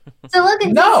So look,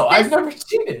 No, I've never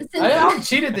cheated. I don't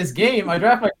cheat at this game. I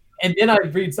draft my and then I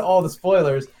read all the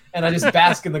spoilers and I just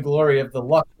bask in the glory of the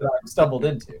luck that I've stumbled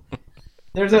into.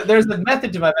 There's a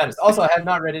method to my madness. Also, I have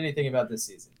not read anything about this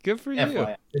season. Good for you.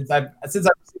 FYI, since I've received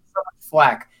so much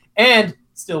flack and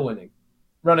still winning,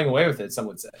 running away with it. Some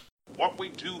would say. What we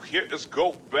do here is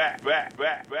go back.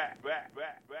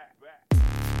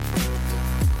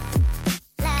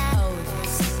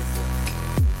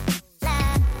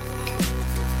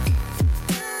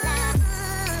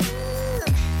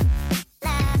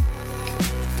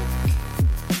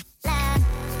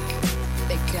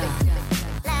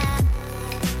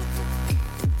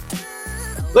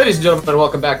 Ladies and gentlemen,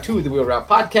 welcome back to the Wheel Route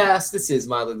Podcast. This is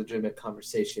mildly legitimate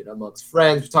conversation amongst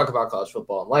friends. We talk about college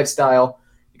football and lifestyle.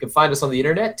 You can find us on the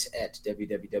internet at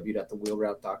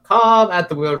www.thewheelroute.com, at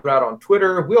The Wheel Route on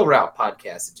Twitter,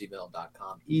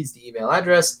 wheelroutepodcast@gmail.com is the email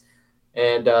address.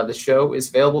 And the show is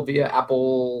available via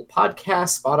Apple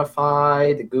Podcasts,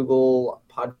 Spotify, the Google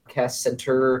Podcast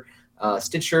Center,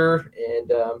 Stitcher,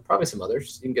 and probably some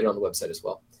others. You can get it on the website as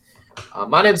well.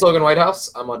 My name is Logan Whitehouse.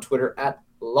 I'm on Twitter at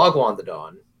Logwan the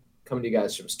Dawn, coming to you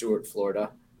guys from Stuart, Florida,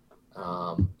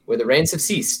 where the rains have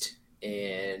ceased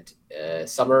and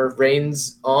summer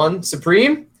reigns on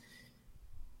supreme.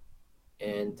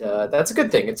 And that's a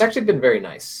good thing. It's actually been very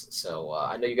nice. So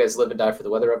I know you guys live and die for the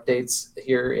weather updates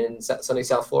here in sunny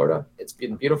South Florida. It's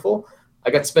been beautiful. I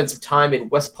got to spend some time in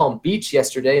West Palm Beach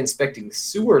yesterday inspecting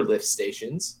sewer lift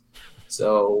stations.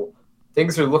 So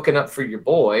things are looking up for your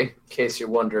boy, in case you're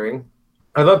wondering.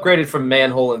 I've upgraded from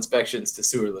manhole inspections to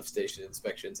sewer lift station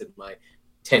inspections in my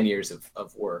 10 years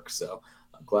of work. So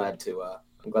I'm glad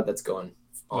that's going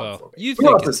on for me. You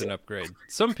think it's an upgrade.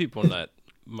 Some people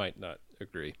might not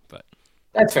agree, but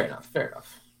that's fair enough. Fair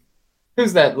enough.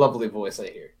 Who's that lovely voice I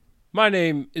hear? My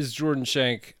name is Jordan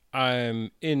Shank.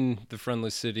 I'm in the friendly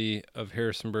city of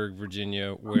Harrisonburg,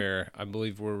 Virginia, where I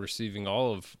believe we're receiving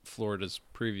all of Florida's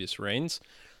previous rains.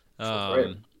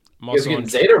 Right. I'm also getting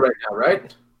Zeta right now,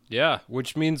 right? Yeah,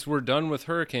 which means we're done with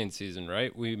hurricane season,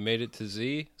 right? We made it to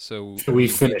Z, so we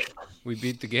finished. We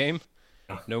beat the game.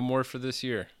 No more for this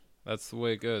year. That's the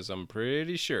way it goes. I'm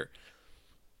pretty sure.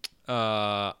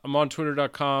 I'm on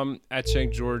Twitter.com at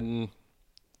ShankJordan.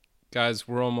 Guys,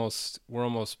 we're almost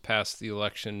past the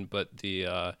election, but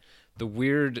the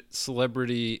weird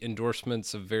celebrity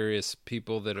endorsements of various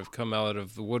people that have come out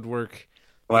of the woodwork.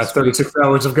 The last 36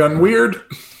 hours have gotten weird.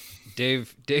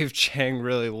 Dave Chang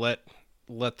really let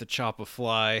the choppa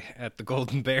fly at the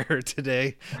Golden Bear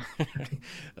today.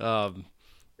 So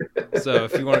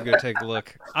if you want to go take a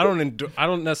look, I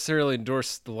don't necessarily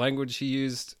endorse the language he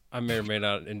used. I may or may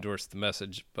not endorse the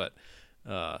message, but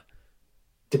yeah.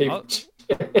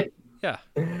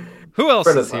 Who else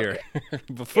is here?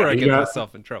 Before I get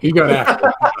myself in trouble. You got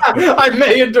after. I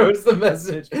may endorse the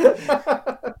message.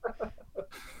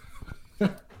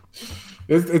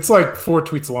 It's like 4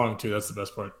 tweets long too. That's the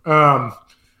best part.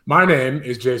 My name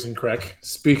is Jason Kreck.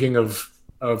 Speaking of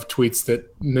tweets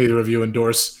that neither of you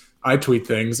endorse, I tweet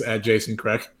things at Jason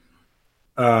Kreck.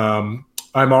 I'm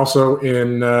also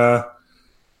in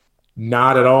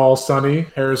not at all sunny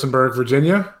Harrisonburg,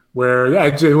 Virginia, where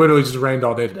it literally just rained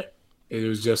all day today. It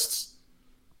was just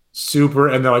super,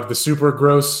 and then the super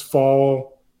gross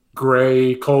fall,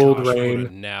 gray, cold rain.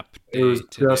 What a nap day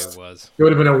today was. It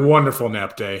would have been a wonderful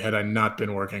nap day had I not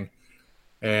been working.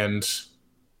 And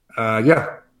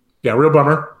real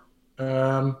bummer.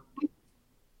 Don't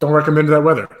recommend that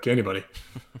weather to anybody.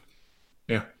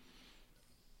 Yeah.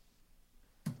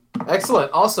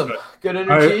 Excellent. Awesome. Good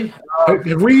energy.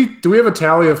 Do we have a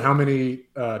tally of how many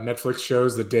Netflix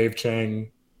shows that Dave Chang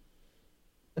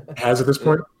has at this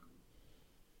point?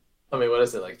 I mean, what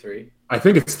is it, like 3? I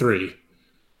think it's 3.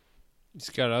 He's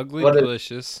got Ugly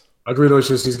Delicious. Ugly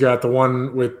Delicious. He's got the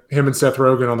one with him and Seth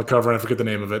Rogen on the cover, and I forget the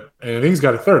name of it. And I think he's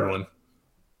got a third one.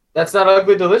 That's not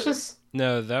Ugly Delicious?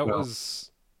 No, that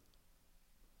was...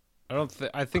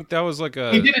 I think that was like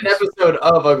a... He did an episode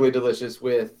of Ugly Delicious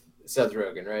with Seth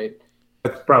Rogen, right?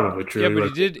 That's probably true. Yeah, but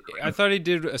he did... I thought he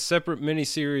did a separate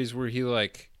mini-series where he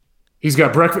He's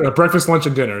got breakfast, lunch,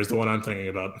 and dinner is the one I'm thinking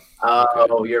about.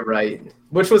 Oh, You're right.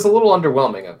 Which was a little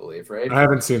underwhelming, I believe, right? I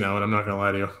haven't seen that one. I'm not going to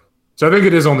lie to you. So I think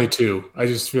it is only 2. I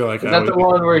just feel like... Is that the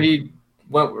one where he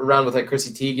went around with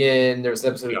Chrissy Teigen? There was an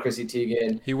episode of Chrissy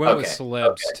Teigen. He went with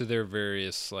celebs to their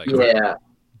various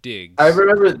digs. I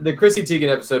remember the Chrissy Teigen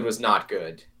episode was not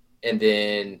good. And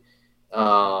then...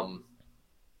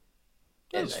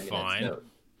 It was fine.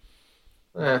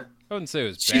 I wouldn't say it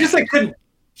was bad.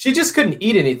 She just couldn't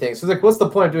eat anything. So what's the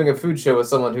point of doing a food show with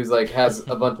someone who's has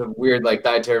a bunch of weird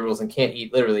dietary rules and can't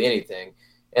eat literally anything?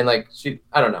 And I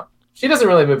don't know. she doesn't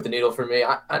really move the needle for me.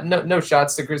 No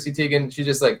shots to Chrissy Teigen.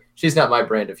 She's not my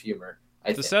brand of humor.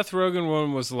 The Seth Rogen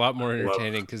one was a lot more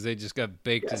entertaining because they just got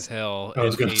baked as hell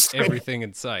and ate everything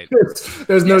in sight.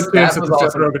 There's no chance that the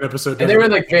Seth Rogen episode. And they were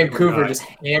in like Vancouver, just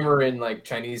hammering like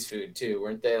Chinese food too,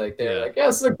 weren't they? Like they're like,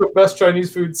 it's like the best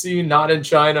Chinese food scene, not in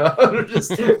China.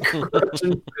 Just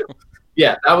crushing.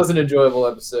 Yeah, that was an enjoyable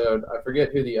episode. I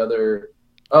forget who the other.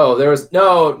 Oh, there was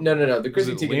no. The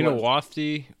Chrissy Teigen. Lena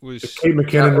Wafty was. Kate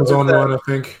McKinnon was on one, I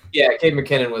think. Yeah, Kate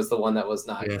McKinnon was the one that was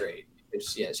not great.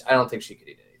 I don't think she could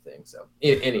eat anything. So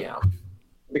anyhow,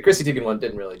 the Chrissy Teigen one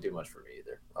didn't really do much for me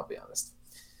either. I'll be honest.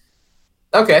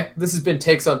 Okay, this has been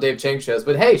takes on Dave Chang shows,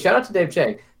 but hey, shout out to Dave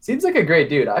Chang. Seems like a great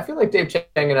dude. I feel like Dave Chang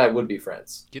and I would be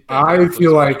friends. I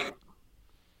feel like.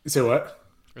 Say what?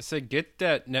 I said get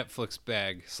that Netflix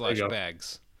bag /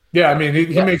 bags. Yeah, I mean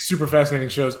he makes super fascinating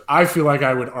shows. I feel like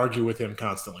I would argue with him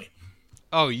constantly.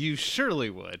 Oh, you surely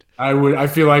would. I would. I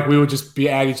feel like we would just be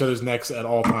at each other's necks at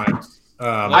all times.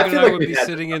 I feel like I would be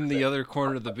sitting in the other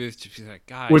corner of the booth to be like,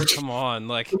 guys, come on.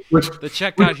 Like, the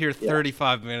check got here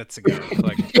 35 minutes ago.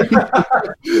 Like,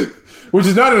 which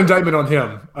is not an indictment on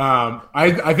him.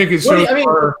 I think his shows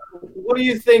are... What do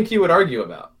you think he would argue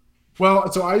about?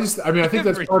 Well, so I think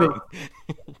that's part of...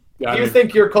 Yeah, do you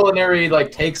think your culinary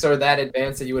takes are that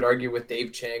advanced that you would argue with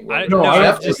Dave Chang? I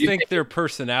just think their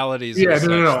personalities. Yeah,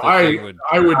 no. I would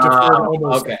defer to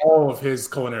almost all of his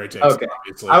culinary takes. Okay,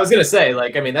 obviously. I was gonna say,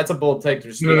 that's a bold take.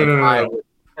 No.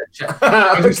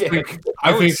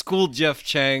 I would school Dave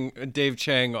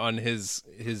Chang on his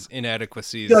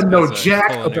inadequacies.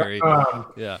 Culinary.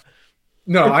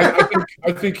 No,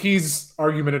 I think he's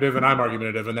argumentative and I'm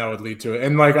argumentative, and that would lead to it.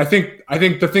 And I think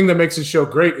the thing that makes his show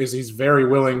great is he's very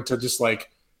willing to just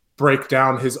break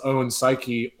down his own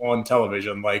psyche on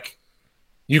television.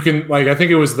 You can I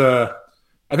think it was the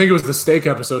steak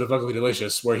episode of Ugly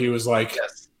Delicious where he was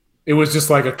it was just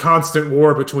a constant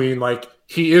war between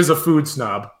he is a food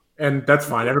snob, and that's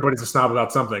fine. Everybody's a snob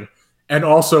about something. And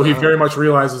also he very much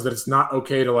realizes that it's not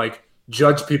okay to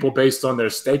judge people based on their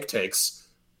steak takes.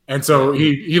 And so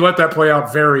he let that play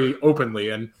out very openly,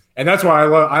 and that's why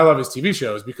I love his TV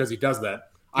shows, because he does that.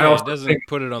 Yeah, he doesn't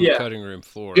put it on the cutting room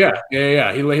floor. Yeah.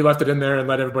 He left it in there and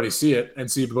let everybody see it and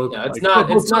see both. Yeah, it's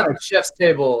not Chef's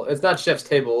Table. It's not Chef's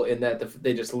Table in that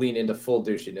they just lean into full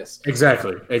douchiness.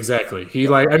 Exactly. He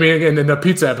and in the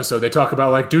pizza episode they talk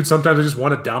about dude, sometimes I just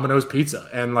want a Domino's pizza,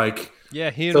 and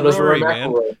he and Rory,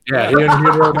 man. Yeah, he and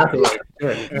Rory McIlroy.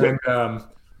 And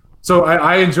so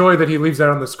I enjoy that he leaves that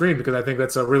on the screen, because I think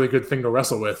that's a really good thing to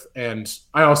wrestle with. And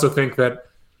I also think that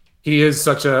he is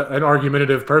such an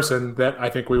argumentative person that I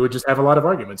think we would just have a lot of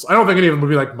arguments. I don't think any of them would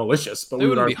be malicious, but we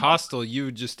wouldn't be hostile. You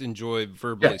would just enjoy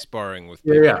verbally sparring with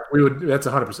people. Yeah, we would. That's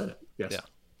 100% it. Yes. Yeah.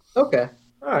 Okay.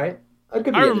 All right. I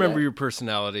remember your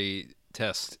personality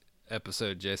test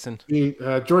episode, Jason.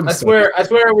 Jordan. I swear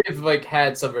we've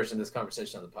had some version of this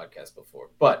conversation on the podcast before,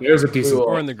 but there's a decent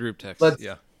or in the group text.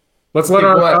 Let's let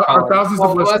our thousands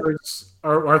of listeners,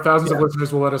 our thousands of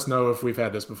listeners will let us know if we've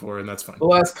had this before, and that's fine.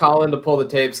 We'll ask Colin to pull the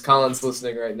tapes. Colin's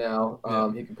listening right now.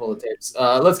 He can pull the tapes.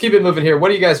 Let's keep it moving here.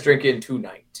 What are you guys drinking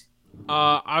tonight?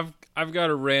 I've got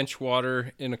a ranch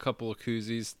water in a couple of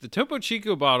koozies. The Topo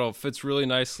Chico bottle fits really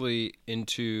nicely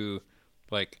into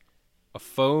a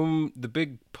foam, the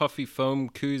big puffy foam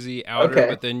koozie outer,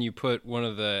 but then you put one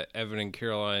of the Evan and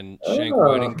Caroline Shank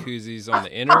wedding koozies on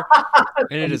the inner,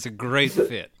 and it is a great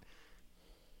fit.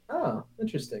 Oh,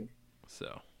 interesting.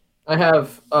 So I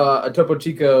have a Topo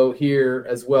Chico here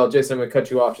as well. Jason, I'm going to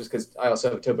cut you off just because I also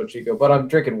have a Topo Chico, but I'm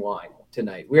drinking wine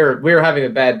tonight. We're having a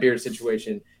bad beer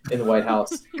situation in the White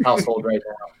House household right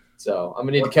now, so I'm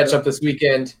going to need to catch up this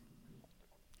weekend.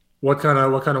 What kind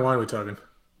of wine are we talking?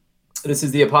 This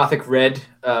is the Apothic Red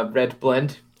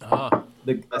blend.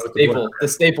 The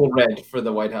staple red for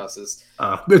the White Houses.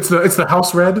 It's the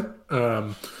house red.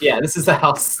 Yeah, this is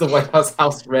the White House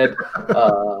house red.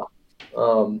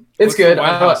 It's good.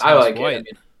 I like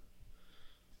it.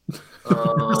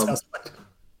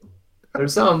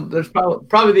 There's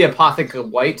probably the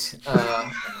Apothic White.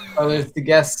 To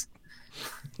guess.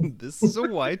 This is a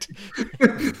white.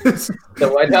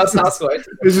 The White House white.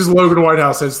 This is Logan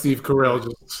Whitehouse, says Steve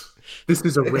Carell. This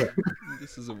is a red.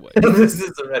 This is a white. This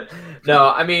is a red. No,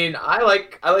 I mean I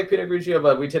like Pinot Grigio,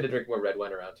 but we tend to drink more red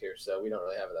wine around here, so we don't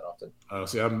really have it that often. Oh,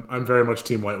 see, I'm very much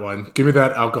team white wine. Give me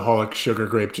that alcoholic sugar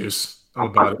grape juice. I'm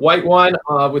about it. White wine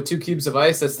with 2 cubes of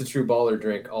ice. That's the true baller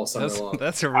drink all summer long.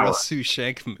 That's a real Sue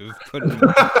Shank move. Putting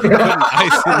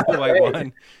ice in the white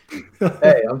wine.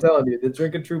 Hey, I'm telling you, the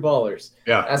drink of true ballers.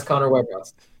 Yeah. Ask Connor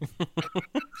Whitehouse.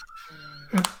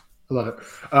 I love it.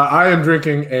 I am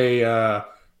drinking a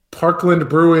Parkland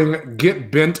Brewing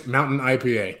Get Bent Mountain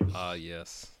IPA. Ah,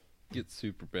 yes. Get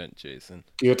super bent, Jason.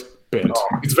 Get Bent.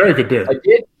 It's very good beer.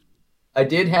 I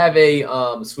did have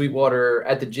a Sweetwater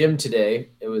at the gym today.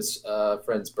 It was a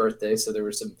friend's birthday, so there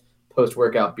were some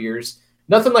post-workout beers.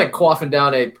 Nothing like quaffing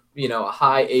down a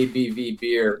high ABV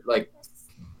beer like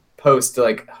post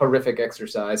like horrific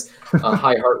exercise,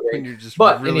 high heart rate. When you're just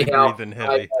but really anyhow, breathing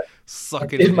heavy, I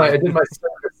did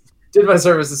my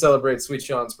service to celebrate Sweet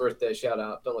Sean's birthday. Shout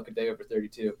out! Don't look a day over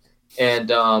 32.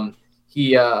 And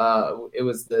it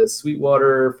was the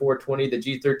Sweetwater 420, the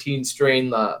G13 strain,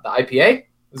 the IPA. It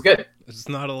was good. It's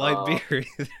not a light beer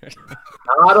either.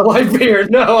 Not a light beer.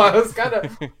 No,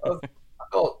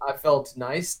 I felt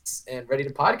nice and ready to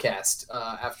podcast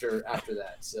after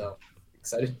that. So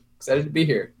excited to be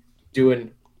here,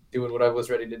 doing what I was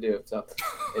ready to do. So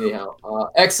anyhow,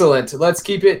 excellent. Let's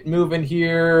keep it moving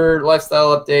here.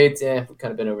 Lifestyle updates. We've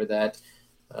kind of been over that.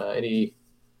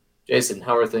 Jason,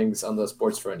 how are things on the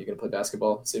sports front? You gonna play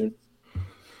basketball soon?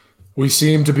 We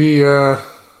seem to be.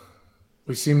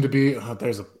 There's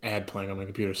an ad playing on my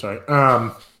computer. Sorry.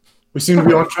 We seem to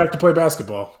be on track to play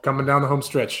basketball. Coming down the home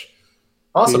stretch.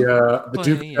 Awesome. The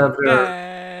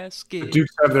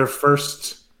Dukes have their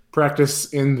first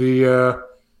practice in the.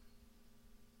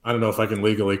 I don't know if I can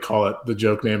legally call it the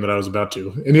joke name that I was about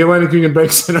to. In the Atlantic Union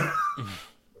Bank Center.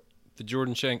 The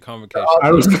Jordan Shank Convocation.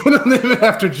 I was going to name it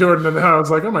after Jordan, and then I was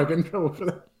like, I might get in trouble for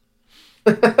that.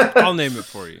 I'll name it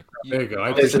for you. There you go.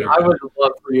 I would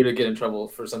love for you to get in trouble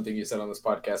for something you said on this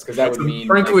podcast, because that would mean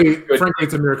frankly,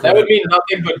 it's a miracle. That would mean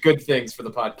nothing but good things for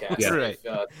the podcast. That's right.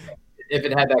 If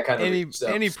it had that kind of reach, so.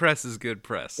 Any press is good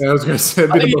press. Yeah, I was going to say.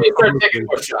 I think you need to start taking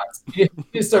more shots. You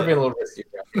need to start being a little risky.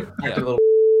 Yeah.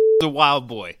 The wild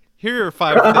boy. Here are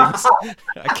 5 things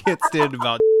I can't stand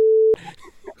about.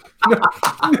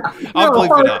 I'll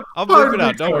bleep it out.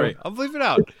 Don't worry. I'll bleep it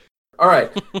out. All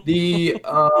right.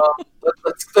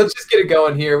 Let's just get it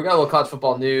going here. We got a little college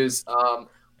football news.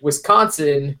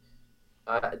 Wisconsin.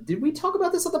 Did we talk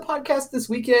about this on the podcast this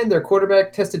weekend? Their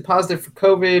quarterback tested positive for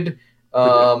COVID.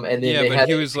 And then they had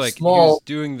he was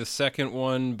doing the second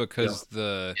one because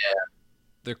the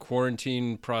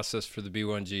quarantine process for the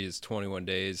B1G is 21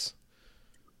 days.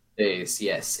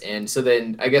 Yes. And so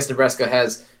then I guess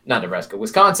Wisconsin,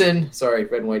 sorry,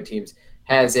 red and white teams,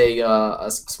 has a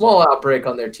small outbreak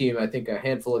on their team. I think a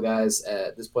handful of guys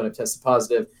at this point have tested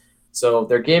positive. So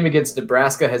their game against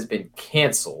Nebraska has been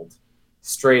canceled,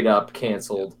 straight up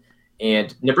canceled.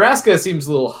 And Nebraska seems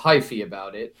a little hyphy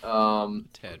about it.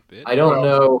 Tad bit. I don't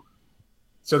know.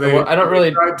 So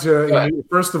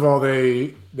first of all,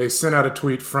 they sent out a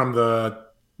tweet from the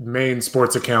main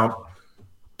sports account.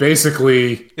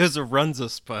 Basically, it was a Runza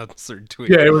sponsored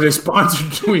tweet. Yeah, it was a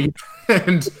sponsored tweet,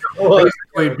 and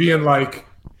basically being like,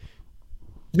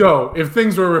 "Yo, if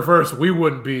things were reversed, we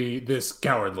wouldn't be this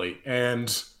cowardly." And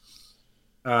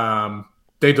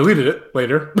they deleted it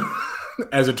later,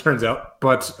 as it turns out.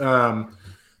 But so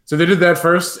they did that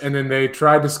first, and then they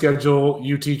tried to schedule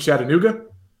UT Chattanooga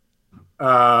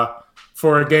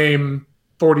for a game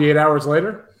 48 hours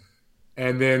later,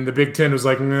 and then the Big Ten was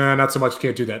like, "Nah, not so much.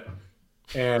 Can't do that."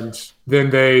 And then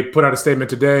they put out a statement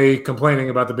today complaining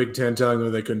about the Big Ten, telling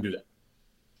them they couldn't do that.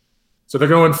 So they're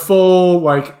going full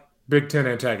Big Ten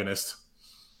antagonist.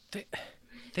 They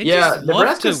just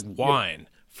love to whine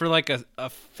for a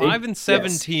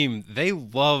 5-7 team. They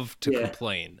love to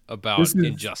complain about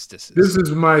injustices. This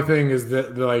is my thing: is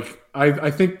that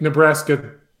I think Nebraska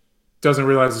doesn't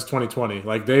realize it's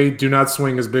 2020. They do not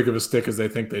swing as big of a stick as they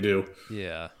think they do.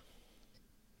 Yeah.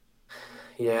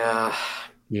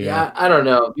 Yeah, I don't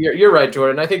know. You're right,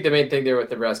 Jordan. I think the main thing there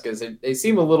with Nebraska is they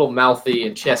seem a little mouthy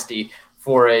and chesty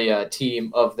for a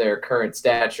team of their current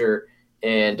stature.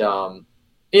 And,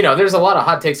 there's a lot of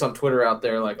hot takes on Twitter out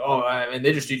there like,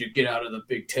 they just need to get out of the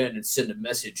Big Ten and send a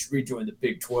message, rejoin the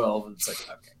Big 12. And it's like,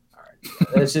 okay, all right.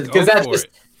 That's just because that's just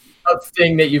a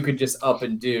thing that you could just up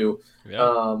and do.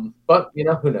 Yeah. But,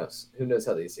 who knows? Who knows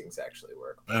how these things actually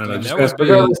work? I don't know.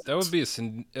 That would be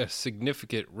a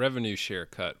significant revenue share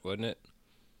cut, wouldn't it?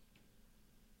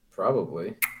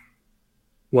 Probably.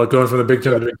 What, going from the Big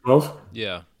 10 to the Big 12?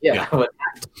 Yeah.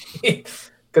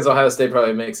 Because Ohio State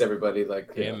probably makes everybody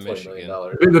 $20 million.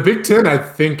 The Big 10, I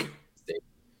think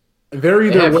they're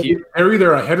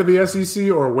either ahead of the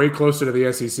SEC or way closer to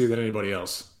the SEC than anybody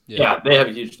else. Yeah, they have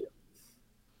a huge deal.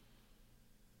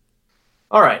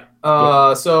 All right.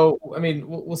 So,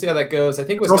 we'll see how that goes. I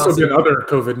think there's also been other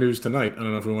COVID news tonight. I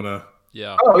don't know if we want to.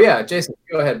 Yeah. Oh, yeah. Jason,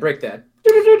 go ahead. Break that.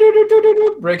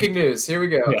 Breaking news. Here we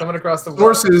go. Yeah. Coming across the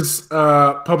sources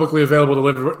publicly available to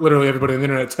literally everybody on the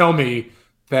internet tell me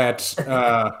that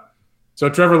so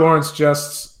Trevor Lawrence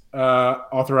just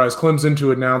authorized Clemson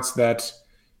to announce that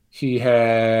he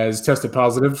has tested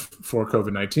positive for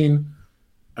COVID-19.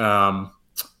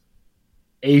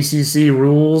 ACC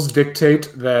rules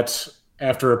dictate that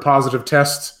after a positive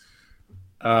test,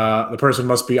 the person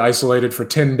must be isolated for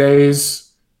 10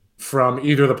 days from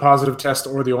either the positive test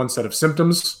or the onset of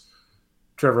symptoms.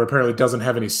 Trevor apparently doesn't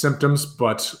have any symptoms,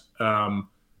 but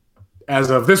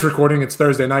as of this recording, it's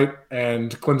Thursday night,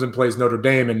 and Clemson plays Notre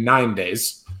Dame in 9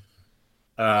 days.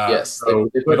 Yes, So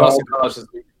they played Boston College this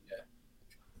week.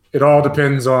 it all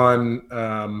depends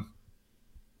on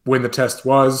when the test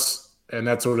was and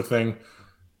that sort of thing.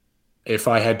 If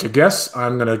I had to guess,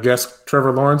 I'm going to guess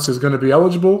Trevor Lawrence is going to be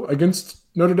eligible against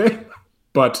Notre Dame,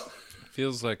 but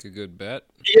Feels like a good bet.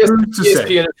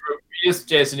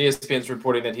 ESPN's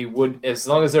reporting that he would, as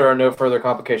long as there are no further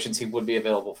complications, he would be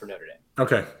available for Notre Dame.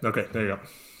 Okay, there you go.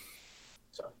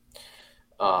 So,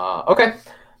 okay.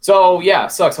 So, yeah,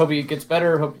 sucks. Hope he gets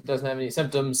better. Hope he doesn't have any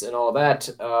symptoms and all that.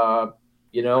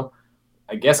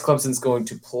 I guess Clemson's going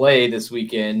to play this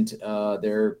weekend.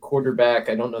 Their quarterback,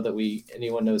 I don't know that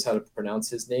anyone knows how to pronounce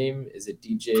his name. Is it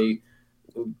DJ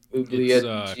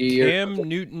It's Cam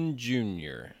Newton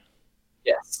Jr.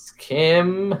 Yes,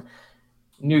 Cam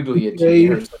Nuglia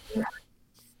Jr.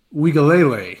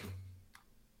 Wigalele.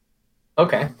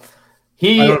 Okay. I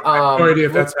have no idea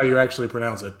if that's how you actually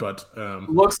pronounce it, but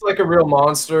looks like a real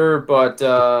monster, but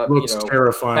looks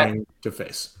terrifying to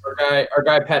face. Our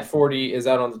guy Pat Forty is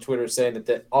out on the Twitter saying that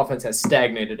the offense has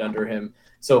stagnated under him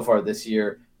so far this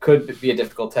year. Could be a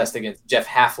difficult test against Jeff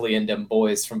Hafley and them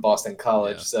boys from Boston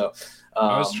College. Yeah. So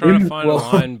I was trying to find a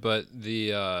line, but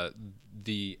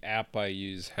the app I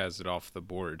use has it off the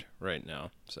board right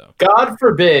now. So God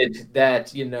forbid that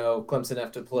Clemson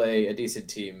have to play a decent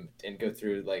team and go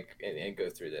through and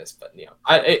go through this. But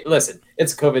listen,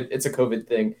 it's COVID. It's a COVID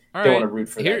thing. All Don't right. want to root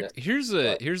for that. Here's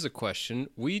a question.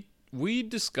 We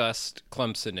discussed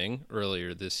Clemsoning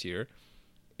earlier this year.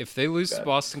 If they lose to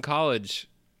Boston College,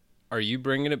 are you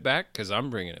bringing it back? Because I'm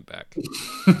bringing it back.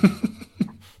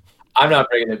 I'm not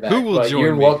bringing it back. Who will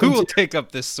join me? Who will take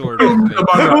up this sword? Who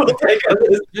will take up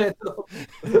this mantle?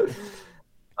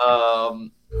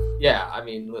 Yeah, I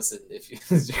mean, listen, if you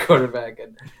lose your quarterback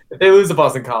and if they lose to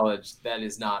Boston College, that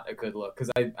is not a good look because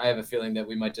I have a feeling that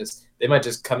they might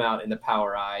just come out in the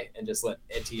power eye and just let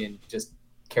Etienne just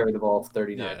carry the ball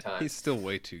 39 times. He's still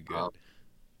way too good.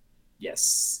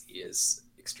 Yes, he is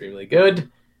extremely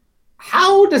good.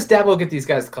 How does Dabo get these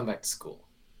guys to come back to school?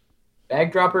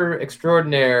 Bag dropper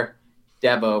extraordinaire,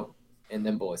 Dabo, and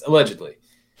them boys. Allegedly.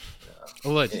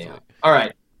 Anyhow. All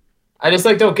right. I just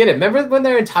don't get it. Remember when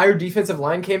their entire defensive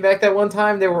line came back that one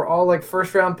time? They were all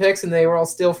first-round picks, and they were all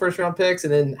still first-round picks,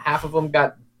 and then half of them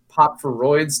got popped for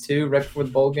roids, too, right before the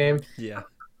bowl game. Yeah.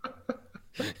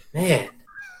 Man.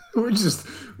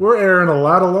 We're airing a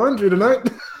lot of laundry tonight.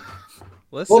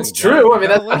 Listen, well, it's true. I mean,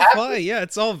 that's what happened. Yeah,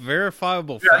 it's all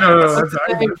verifiable facts.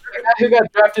 The guy who got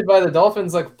drafted by the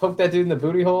Dolphins poked that dude in the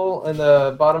booty hole in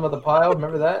the bottom of the pile.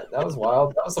 Remember that? That was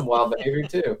wild. That was some wild behavior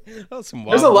too. That was some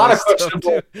wild. There's a lot of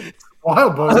questionable.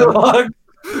 Wild boys.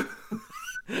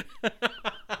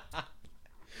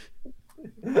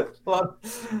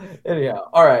 Anyhow,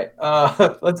 all right.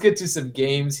 Let's get to some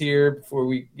games here before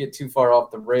we get too far off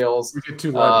the rails. We get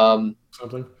too loud.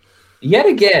 Something. Yet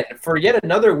again, for yet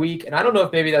another week, and I don't know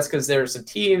if maybe that's because there are some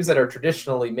teams that are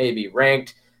traditionally maybe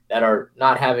ranked that are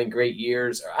not having great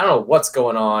years, or I don't know what's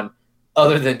going on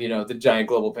other than, the giant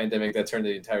global pandemic that turned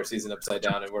the entire season upside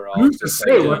down and we're all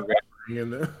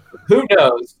who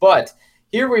knows? But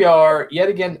here we are, yet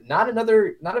again, not a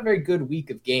very good week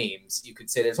of games, you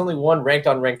could say. There's only one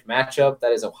ranked-on-ranked matchup,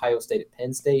 that is Ohio State at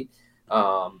Penn State.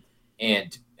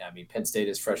 And, I mean, Penn State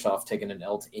is fresh off taking an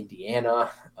L to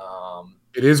Indiana.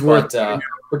 It is worth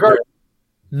regardless.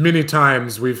 Many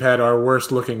times we've had our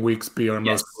worst-looking weeks be our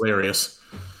most hilarious.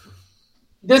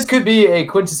 This could be a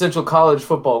quintessential college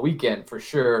football weekend for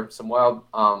sure. Some wild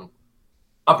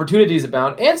opportunities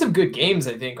abound, and some good games,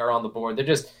 I think, are on the board. They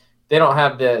don't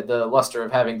have the luster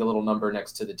of having the little number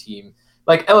next to the team.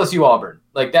 Like LSU Auburn.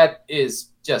 That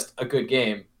is just a good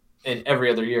game in every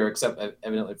other year except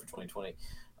evidently for 2020.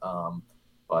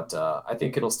 But I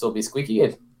think it'll still be squeaky,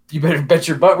 and you better bet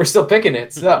your butt we're still picking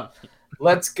it. So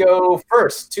let's go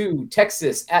first to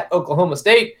Texas at Oklahoma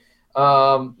State.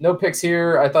 No picks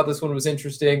here. I thought this one was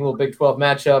interesting. A little Big 12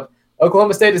 matchup.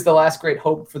 Oklahoma State is the last great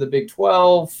hope for the Big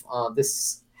 12.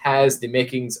 This has the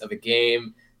makings of a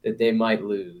game that they might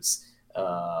lose.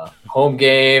 Home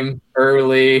game,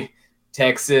 early,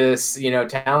 Texas,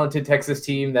 talented Texas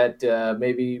team that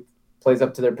maybe plays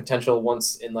up to their potential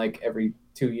once in every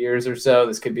 2 years or so.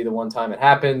 This could be the one time it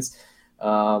happens.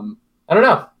 I don't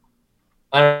know.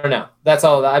 I don't know. That's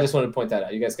all. I just wanted to point that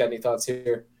out. You guys got any thoughts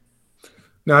here?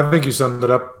 No, I think you summed it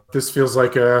up. This feels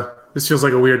like a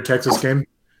weird Texas game.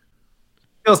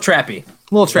 Feels trappy.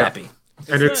 A little trappy.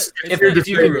 And It's if not you're too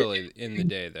defending- early in the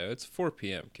day though. It's 4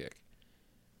 p.m. kick.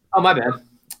 Oh, my bad.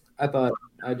 I thought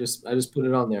I just put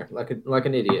it on there like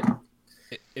an idiot.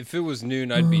 If it was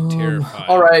noon, I'd be terrified.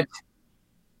 All right.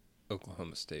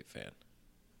 Oklahoma State fan.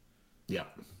 Yeah.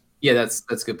 Yeah, that's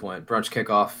a good point. Brunch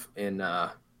kickoff in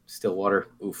Stillwater.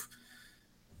 Oof.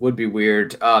 Would be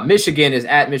weird. Michigan is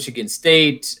at Michigan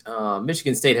State.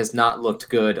 Michigan State has not looked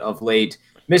good of late.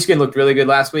 Michigan looked really good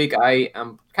last week. I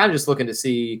am kind of just looking to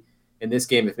see in this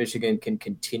game if Michigan can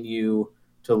continue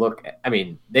to look. I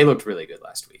mean, they looked really good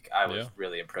last week. I was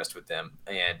really impressed with them,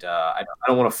 and I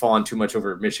don't want to fawn too much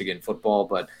over Michigan football,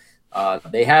 but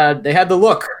they had the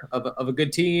look of a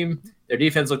good team. Their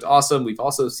defense looked awesome. We've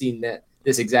also seen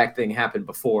this exact thing happen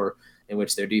before, in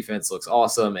which their defense looks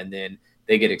awesome, and then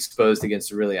they get exposed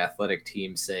against a really athletic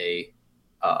team, say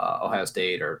Ohio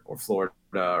State or Florida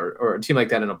or a team like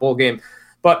that in a bowl game.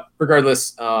 But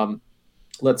regardless,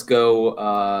 let's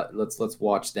go. Let's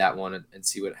watch that one and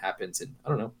see what happens. And I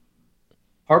don't know.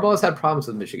 Harbaugh has had problems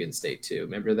with Michigan State too.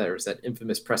 Remember there was that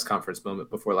infamous press conference moment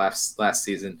before last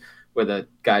season where the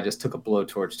guy just took a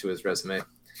blowtorch to his resume.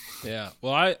 Yeah.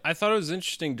 Well, I thought it was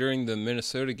interesting during the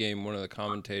Minnesota game. One of the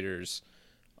commentators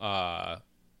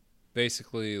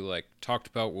basically like talked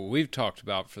about what we've talked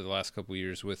about for the last couple of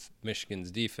years with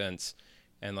Michigan's defense.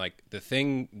 And like the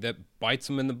thing that bites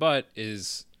them in the butt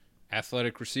is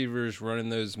athletic receivers running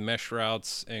those mesh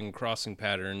routes and crossing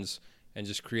patterns and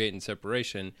just creating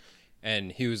separation.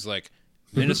 And he was like,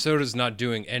 Minnesota's not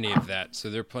doing any of that, so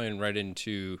they're playing right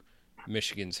into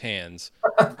Michigan's hands.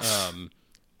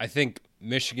 I think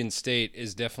Michigan State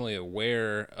is definitely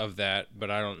aware of that, but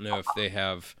I don't know if they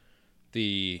have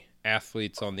the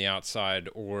athletes on the outside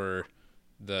or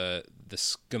the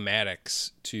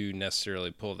schematics to necessarily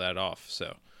pull that off.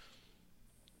 So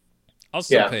I'll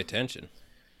still pay attention.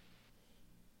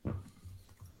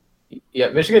 Yeah,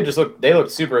 Michigan they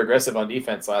looked super aggressive on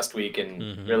defense last week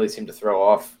and really seemed to throw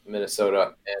off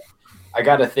Minnesota. And I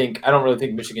got to think, I don't really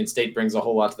think Michigan State brings a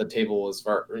whole lot to the table as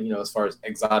far as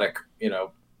exotic,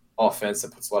 offense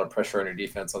that puts a lot of pressure on your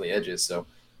defense on the edges. So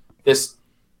this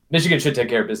Michigan should take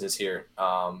care of business here.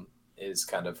 Is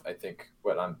kind of, I think,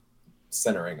 what I'm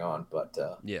centering on. But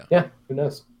yeah, who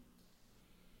knows?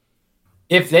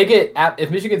 If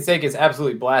Michigan State gets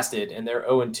absolutely blasted and they're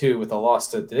 0-2 with a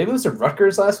loss did they lose to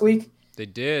Rutgers last week? They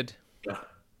did.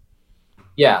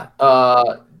 Yeah.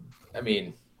 I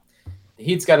mean, the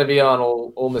heat's got to be on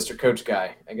old Mr. Coach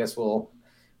guy. I guess we'll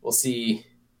see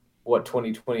what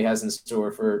 2020 has in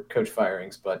store for coach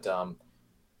firings, but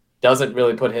doesn't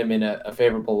really put him in a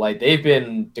favorable light. They've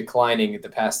been declining the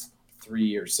past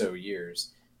 3 or so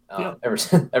years. Ever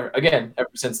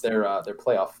since their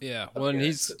playoff. Yeah, well, and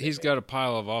he's got a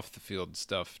pile of off the field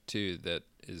stuff too that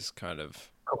is kind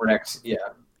of correct. Yeah,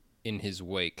 in his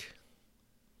wake.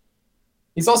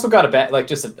 He's also got a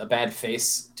bad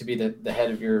face to be the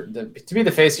head of to be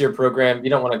the face of your program. You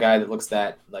don't want a guy that looks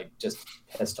that just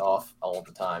pissed off all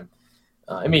the time.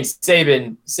 I mean,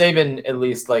 Saban at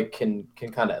least can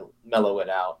kind of mellow it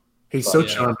out. He's so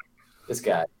charming. This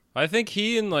guy. I think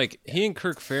he and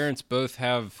Kirk Ferentz both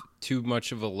have too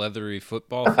much of a leathery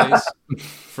football face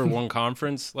for one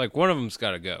conference. Like one of them's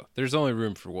got to go. There's only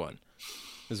room for one.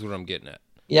 Is what I'm getting at.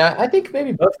 Yeah, I think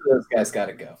maybe both of those guys got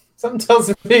to go. Something tells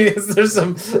me there's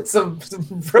some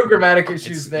programmatic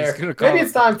issues there. Maybe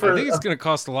it's time for. I think it's going to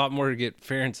cost a lot more to get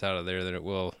Ferentz out of there than it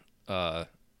will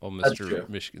Mr.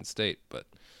 Michigan State, but.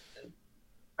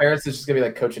 Ferentz is just gonna be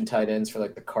coaching tight ends for the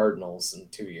Cardinals in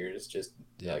 2 years. Just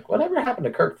whatever happened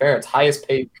to Kirk Ferentz, highest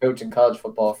paid coach in college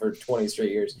football for 20 straight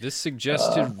years. This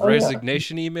suggested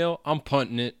resignation email, I'm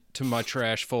punting it to my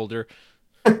trash folder.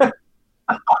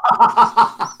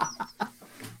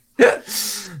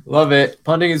 Love it.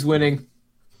 Punting is winning.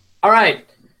 All right.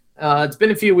 It's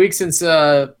been a few weeks since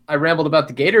I rambled about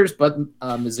the Gators, but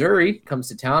Missouri comes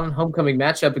to town. Homecoming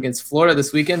matchup against Florida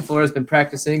this weekend. Florida's been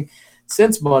practicing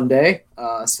since Monday,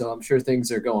 so I'm sure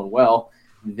things are going well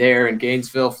there in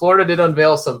Gainesville. Florida did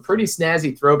unveil some pretty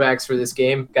snazzy throwbacks for this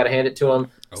game. Got to hand it to them.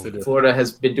 Florida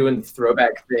has been doing the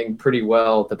throwback thing pretty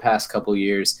well the past couple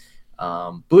years.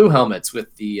 Blue helmets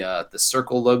with the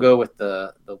circle logo with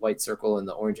the white circle and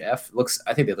the orange F.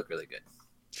 I think they look really good.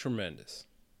 Tremendous.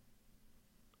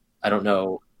 I don't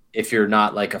know if you're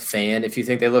not a fan, if you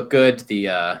think they look good.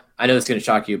 I know it's going to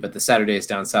shock you, but the Saturdays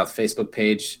Down South Facebook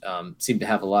page seemed to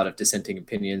have a lot of dissenting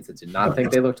opinions that did not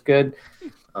think they looked good.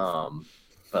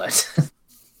 But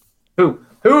who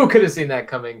could have seen that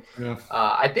coming? Yeah.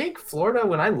 I think Florida,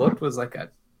 when I looked, was a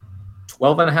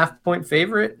 12.5-point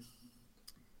favorite,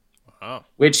 Wow.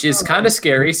 which is kind of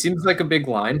scary. Seems like a big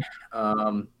line.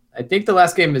 I think the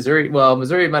last game Missouri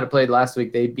might have played last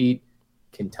week. They beat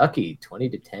Kentucky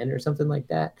 20-10 or something like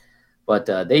that. But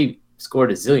they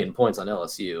scored a zillion points on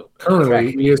LSU.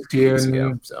 Currently,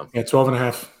 ESPN, so.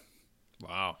 12.5.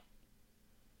 Wow.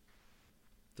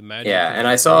 The magic. Yeah, and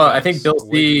I think Bill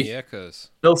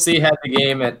C had the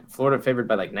game at Florida favored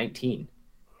by like 19.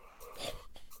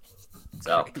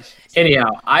 So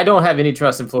anyhow, I don't have any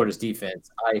trust in Florida's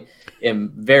defense. I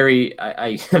am very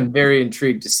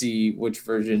intrigued to see which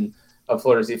version of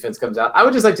Florida's defense comes out. I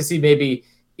would just like to see maybe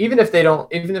even if they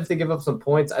give up some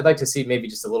points, I'd like to see maybe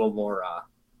just a little more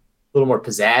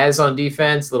pizzazz on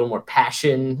defense, a little more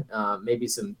passion, maybe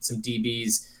some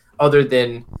DBs other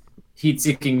than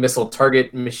heat-seeking missile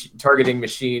targeting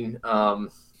machine. I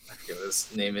forget what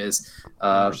his name is.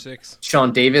 Number 6.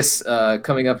 Sean Davis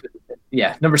coming up.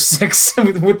 Yeah, number 6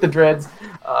 with the dreads.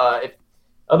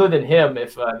 Other than him,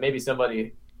 if maybe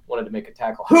somebody wanted to make a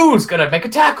tackle, who's going to make a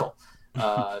tackle?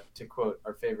 To quote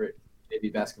our favorite Navy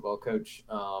basketball coach.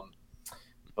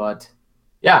 But,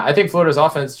 yeah, I think Florida's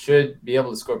offense should be able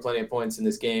to score plenty of points in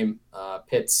this game.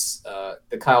 Pitt's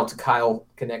the Kyle to Kyle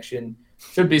connection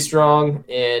should be strong,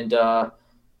 and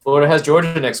Florida has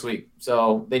Georgia next week,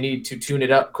 so they need to tune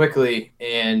it up quickly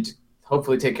and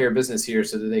hopefully take care of business here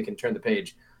so that they can turn the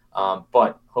page.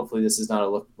 But hopefully this is not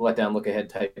a let-down, look-ahead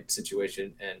type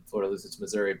situation, and Florida loses to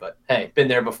Missouri. But, hey, been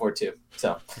there before too.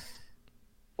 So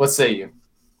what say you?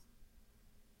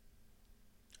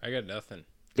 I got nothing.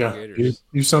 Yeah,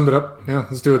 you summed it up. Yeah,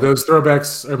 let's do it. Those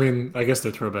throwbacks, I mean, I guess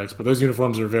they're throwbacks, but those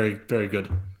uniforms are very, very good.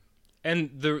 And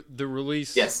the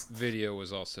release video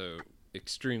was also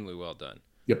extremely well done.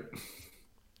 Yep.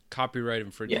 Copyright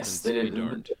infringements to be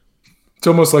darned. It's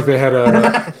almost like they had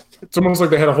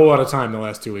a whole lot of time the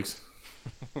last 2 weeks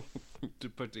to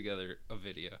put together a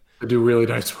video. To do really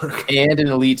nice work. And an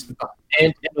elite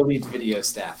video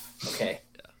staff. Okay.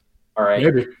 Yeah. All right.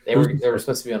 Maybe. They were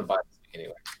supposed to be on a bye this week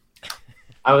anyway.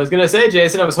 I was gonna say,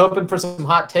 Jason, I was hoping for some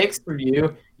hot takes from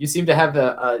you. You seem to have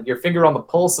your finger on the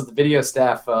pulse of the video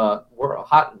staff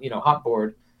hot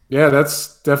board. Yeah,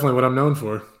 that's definitely what I'm known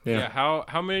for. Yeah.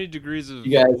 How many degrees of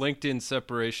LinkedIn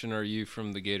separation are you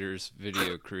from the Gators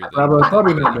video crew?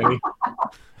 Probably not many.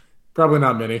 Probably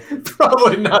not many.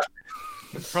 Probably not.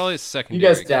 Probably a secondary.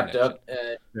 You guys dapped up.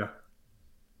 Yeah.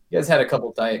 You guys had a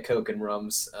couple Diet Coke and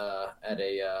rums at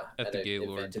the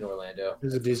Gaylord event in Orlando.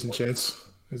 There's a decent chance.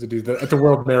 At the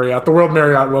World Marriott. The World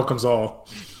Marriott welcomes all.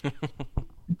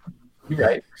 You're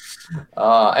right.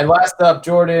 And last up,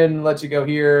 Jordan, let you go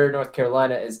here. North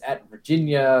Carolina is at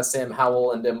Virginia. Sam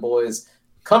Howell and them boys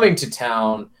coming to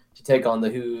town to take on the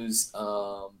Hoos.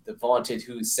 The vaunted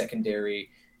Hoos secondary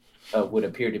would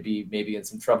appear to be maybe in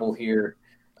some trouble here.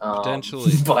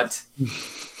 Potentially. But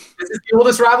this is the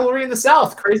oldest rivalry in the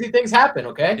South. Crazy things happen,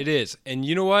 okay? It is. And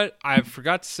you know what? I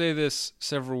forgot to say this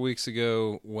several weeks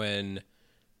ago when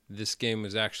this game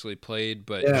was actually played,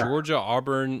 but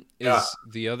Georgia-Auburn is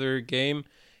the other game.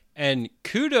 And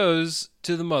kudos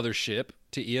to the mothership,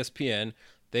 to ESPN.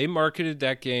 They marketed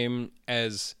that game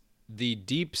as the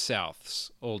Deep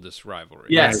South's oldest rivalry.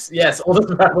 Yes,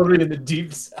 oldest rivalry in the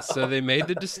Deep South. So they made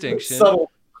the distinction.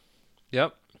 Subtle.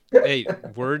 Yep. Hey,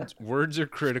 words are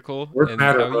critical, and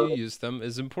how you use them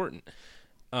is important.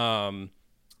 I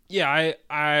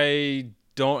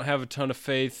don't have a ton of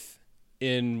faith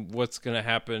in what's going to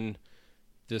happen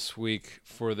this week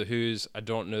for the Hoos. I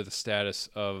don't know the status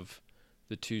of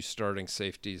the 2 starting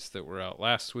safeties that were out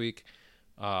last week.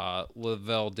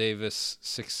 Lavelle Davis,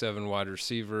 6'7" wide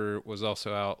receiver, was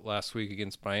also out last week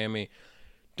against Miami.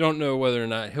 Don't know whether or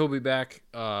not he'll be back.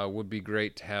 Would be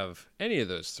great to have any of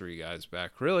those 3 guys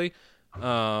back, really.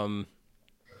 UNC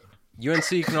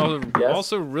can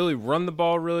also really run the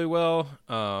ball really well.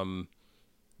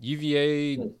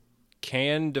 UVA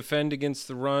can defend against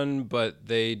the run, but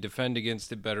they defend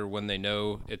against it better when they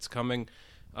know it's coming.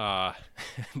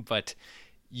 But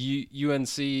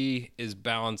UNC is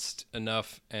balanced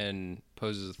enough and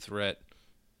poses a threat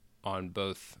on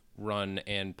both run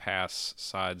and pass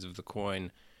sides of the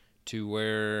coin to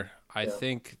where I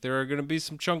think there are going to be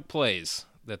some chunk plays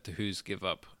that the Hoos give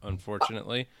up,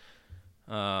 unfortunately.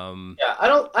 I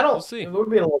don't we'll see. We're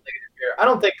being a little negative here. I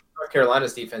don't think North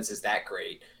Carolina's defense is that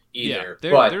great either.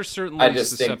 Yeah, they're certainly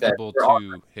susceptible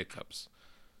to hiccups.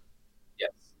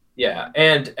 Yes. Yeah,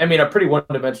 and I mean a pretty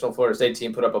one-dimensional Florida State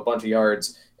team put up a bunch of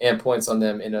yards and points on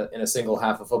them in a single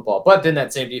half of football. But then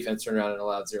that same defense turned around and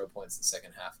allowed 0 points in the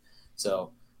second half.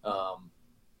 So, I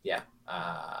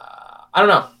don't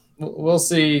know. We'll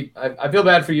see. I feel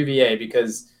bad for UVA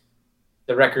because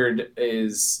the record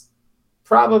is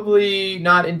probably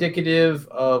not indicative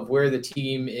of where the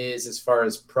team is as far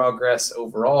as progress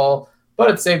overall. But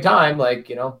at the same time, like,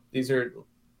 these are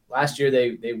last year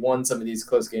they won some of these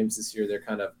close games. This year they're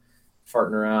kind of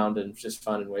farting around and just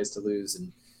finding ways to lose.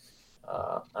 And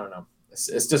I don't know.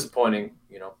 It's disappointing,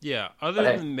 Yeah, other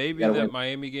But, hey, than maybe gotta that win.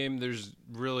 Miami game, there's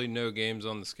really no games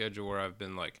on the schedule where I've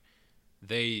been like,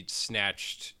 they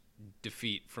snatched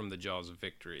defeat from the jaws of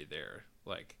victory there.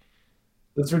 Like,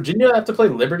 Does Virginia have to play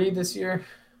Liberty this year?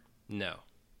 no.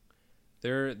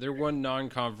 Their one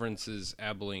non-conference is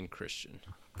Abilene Christian.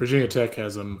 Virginia Tech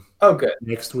has them Oh, good.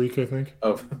 next week, I think.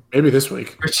 Oh, Maybe this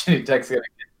week. Virginia Tech's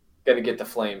gonna get the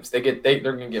Flames. They're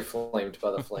gonna get flamed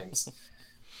by the Flames.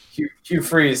 Hugh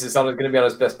Freeze is going to be on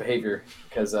his best behavior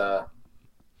because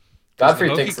Godfrey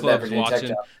The thinks Hokie that that Club's Virginia Tech watching.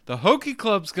 job. The Hokie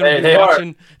Club's going to be They are.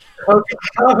 watching. Hokie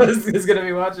Club is going to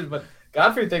be watching, but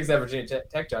Godfrey thinks that Virginia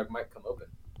Tech job might come open.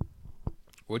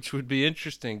 Which would be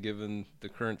interesting given the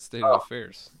current state Oh. of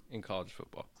affairs in college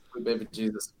football. Baby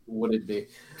Jesus, would it be?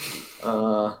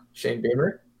 Shane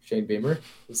Beamer?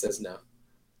 He says no.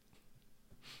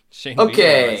 Shane Beamer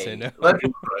Okay, might say no.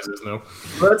 Surprises, no.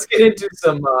 let's get into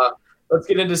some. Let's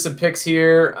get into some picks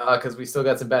here because we still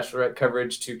got some Bachelorette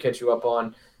coverage to catch you up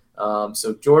on.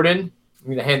 So Jordan, I'm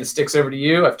going to hand the sticks over to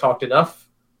you. I've talked enough.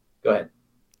 Go ahead.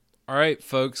 All right,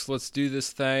 folks, let's do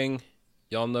this thing.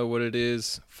 Y'all know what it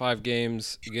is. 5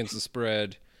 games against the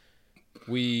spread.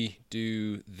 We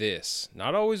do this.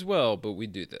 Not always well, but we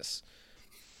do this.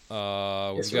 We've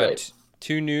That's got right.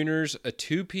 2 nooners, a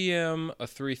 2 p.m., a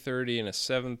 3:30, and a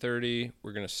 7:30.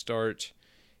 We're going to start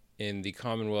in the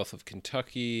Commonwealth of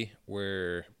Kentucky,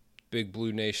 where Big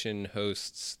Blue Nation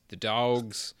hosts the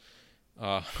Dogs.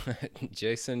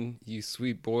 Jason, you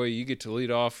sweet boy, you get to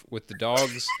lead off with the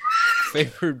Dogs,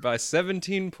 favored by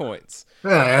 17 points.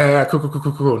 Yeah.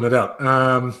 Cool. No doubt.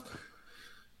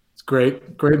 It's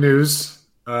great. Great news.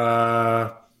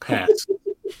 Pass.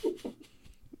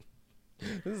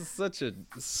 This is such a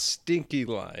stinky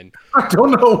line. I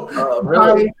don't know.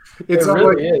 Really? why. It's it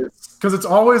really is. because it's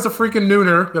always a freaking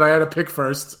nooner that I had to pick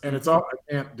first, and it's all I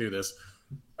can't do this.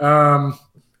 I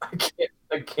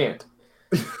can't.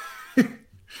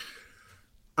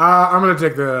 I'm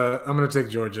gonna take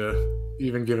Georgia,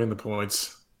 even giving the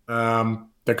points.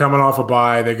 They're coming off a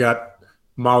bye. They got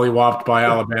mollywopped by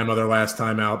Alabama their last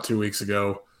time out 2 weeks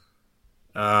ago.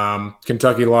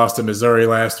 Kentucky lost to Missouri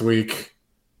last week.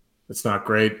 It's not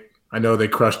great. I know they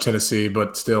crushed Tennessee,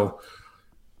 but still,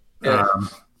 Yeah.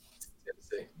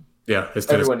 yeah, it's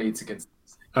Tennessee. Everyone needs against.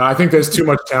 I think there's too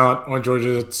much talent on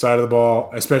Georgia's side of the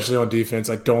ball, especially on defense.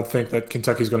 I don't think that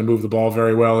Kentucky's going to move the ball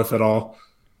very well, if at all.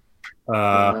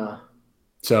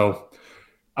 So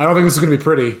I don't think this is going to be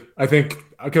pretty. I think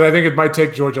it might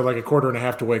take Georgia like a quarter and a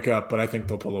half to wake up, but I think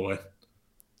they'll pull away.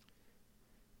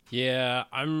 Yeah,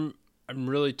 I'm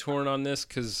really torn on this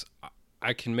because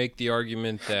I can make the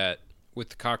argument that with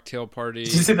the cocktail party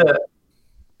Did you see that?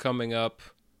 coming up,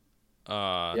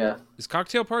 Yeah, is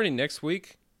cocktail party next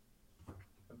week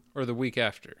or the week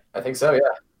after? I think so.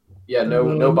 Yeah.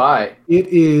 No bye. It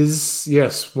is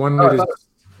yes. One. Oh, I it is. thought-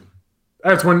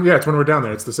 It's when. Yeah, it's when we're down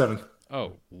there. It's the 7th.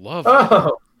 Oh, lovely.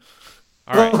 Oh,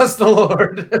 All right. bless the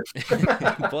Lord.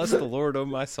 Bless the Lord, oh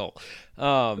my soul.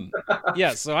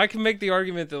 Yeah, so I can make the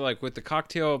argument that, like, with the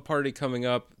cocktail party coming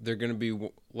up, they're going to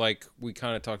be, like we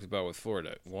kind of talked about with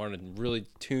Florida, want to really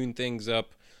tune things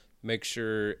up, make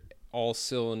sure all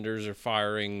cylinders are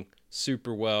firing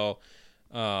super well.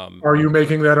 Are you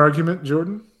making that argument,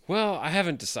 Jordan? Well, I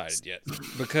haven't decided yet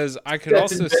because I could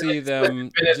also see them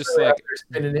just like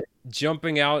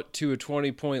jumping out to a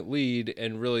 20-point lead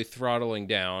and really throttling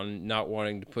down, not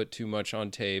wanting to put too much on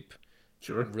tape.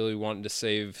 Sure. Really wanting to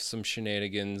save some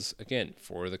shenanigans, again,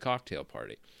 for the cocktail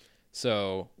party.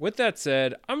 So, with that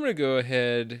said, I'm going to go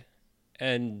ahead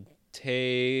and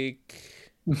take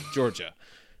Georgia.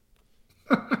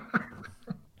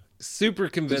 Super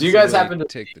convincing. you guys happen to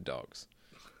take the Dogs?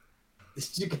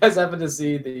 Did you guys happen to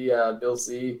see the Bill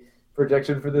C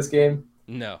projection for this game?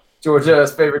 No. Georgia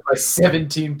is favored by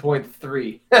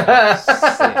 17.3.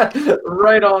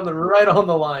 right on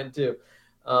the line too.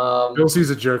 Bill C's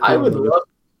a jerk. I would love.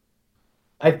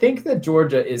 I think that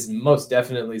Georgia is most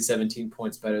definitely 17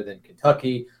 points better than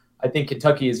Kentucky. I think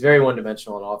Kentucky is very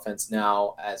one-dimensional on offense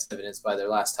now, as evidenced by their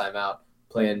last time out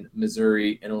playing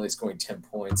Missouri and only scoring 10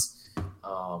 points.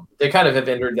 They kind of have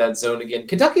entered that zone again.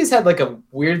 Kentucky's had like a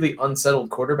weirdly unsettled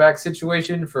quarterback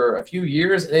situation for a few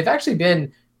years, and they've actually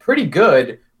been pretty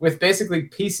good with basically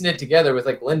piecing it together with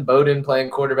like Lynn Bowden playing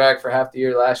quarterback for half the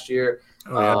year last year.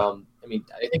 Oh, yeah. I mean,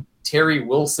 I think Terry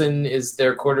Wilson is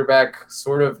their quarterback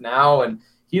sort of now, and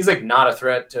he's like not a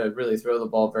threat to really throw the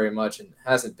ball very much and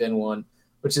hasn't been one,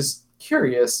 which is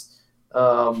curious.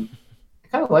 I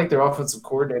kind of like their offensive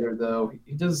coordinator, though.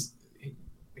 He does.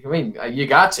 I mean, you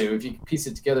got to if you piece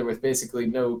it together with basically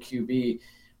no QB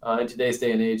in today's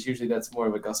day and age. Usually, that's more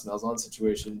of a Gus Malzahn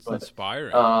situation. It's But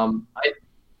inspiring.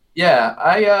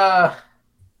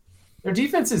 their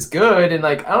defense is good, and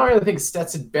like I don't really think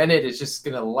Stetson Bennett is just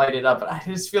gonna light it up. But I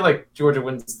just feel like Georgia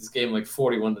wins this game like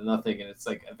 41-0, and it's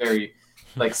like a very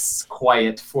like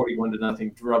quiet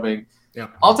 41-0 drubbing. Yeah.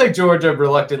 I'll take Georgia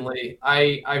reluctantly.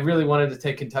 I really wanted to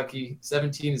take Kentucky.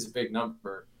 17 is a big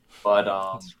number, but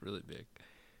It's really big.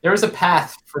 there is a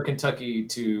path for Kentucky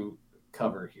to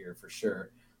cover here for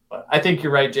sure. But I think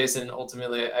you're right, Jason.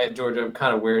 Ultimately, Georgia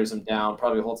kind of wears them down,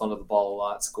 probably holds onto the ball a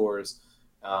lot, scores,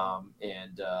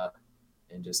 and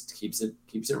just keeps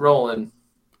it rolling.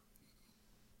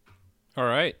 All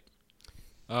right.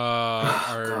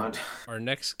 God. Our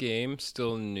next game,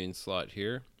 still in the noon slot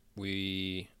here.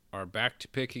 We are back to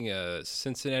picking a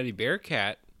Cincinnati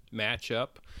Bearcat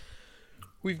matchup.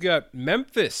 We've got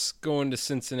Memphis going to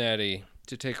Cincinnati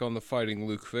to take on the Fighting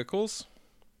Luke Fickles.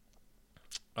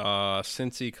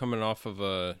 Cincy coming off of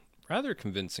a rather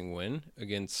convincing win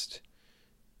against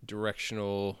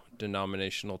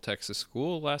denominational Texas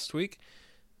school last week.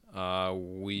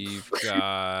 We've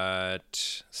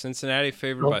got Cincinnati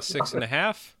favored by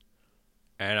 6.5,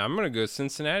 and I'm going to go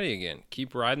Cincinnati again.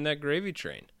 Keep riding that gravy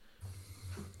train.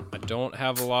 I don't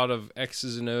have a lot of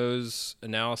X's and O's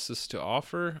analysis to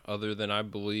offer other than I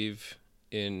believe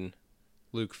in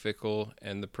Luke Fickell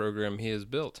and the program he has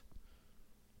built.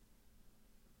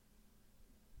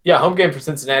 Yeah, home game for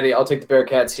Cincinnati. I'll take the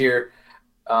Bearcats here.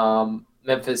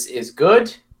 Memphis is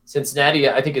good. Cincinnati,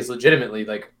 I think, is legitimately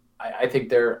like I think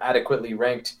they're adequately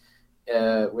ranked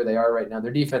where they are right now.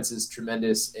 Their defense is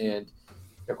tremendous, and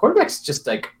their quarterback's just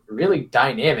like really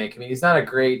dynamic. I mean, he's not a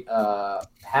great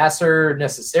passer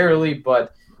necessarily,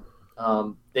 but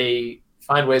they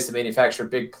find ways to manufacture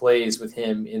big plays with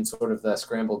him in sort of the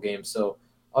scramble game. So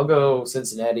I'll go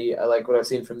Cincinnati. I like what I've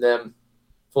seen from them.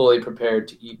 Fully prepared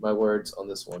to eat my words on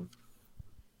this one.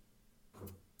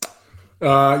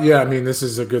 Yeah, I mean, this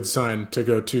is a good sign to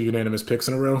go 2 unanimous picks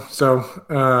in a row. So,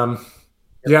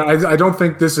 I don't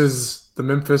think this is the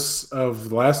Memphis of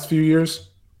the last few years.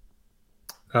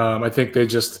 I think I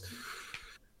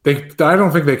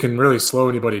don't think they can really slow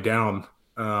anybody down,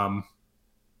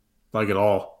 like at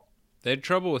all. They had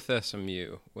trouble with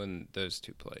SMU when those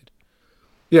two played.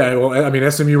 Yeah, well, I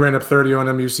mean, SMU ran up 30 on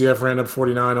them, UCF ran up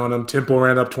 49 on them, Temple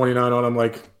ran up 29 on them.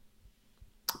 Like,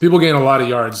 people gain a lot of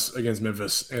yards against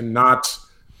Memphis, and not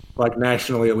like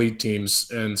nationally elite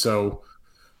teams. And so,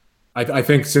 I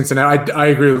think Cincinnati. I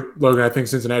agree with Logan. I think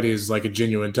Cincinnati is like a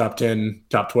genuine top 10,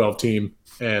 top 12 team.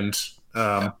 And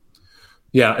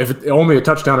if it's only a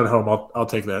touchdown at home, I'll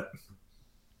take that.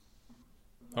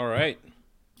 All right,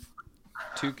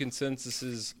 2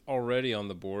 consensuses already on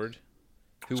the board.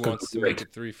 Who wants to make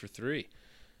it 3 for 3?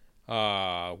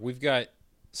 We've got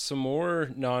some more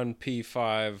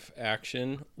non-P5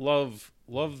 action. Love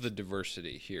the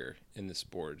diversity here in this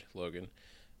board, Logan.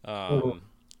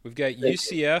 We've got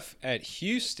UCF at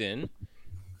Houston,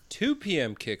 2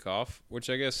 p.m. kickoff, which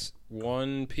I guess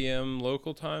 1 p.m.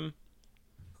 local time.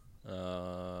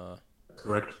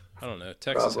 Correct. I don't know.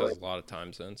 Texas has a lot of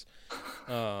time zones.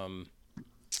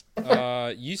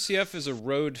 UCF is a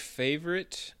road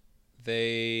favorite.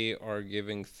 They are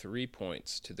giving 3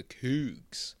 points to the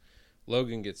Cougs.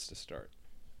 Logan gets to start.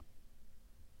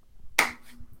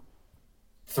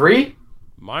 3?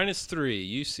 -3,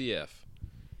 UCF.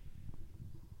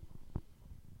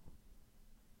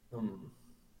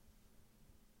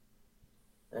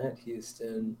 At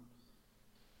Houston.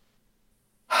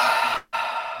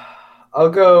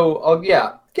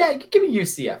 Give me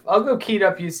UCF. I'll go keyed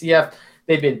up UCF.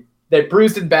 They're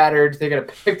bruised and battered. They're going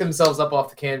to pick themselves up off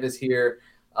the canvas here.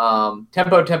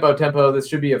 Tempo. This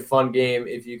should be a fun game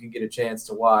if you can get a chance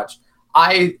to watch.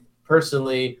 I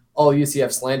personally, all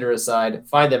UCF slander aside,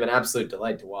 find them an absolute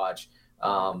delight to watch.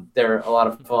 They're a lot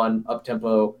of fun,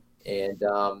 up-tempo. And,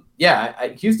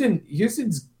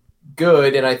 Houston's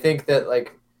good, and I think that,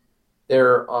 like,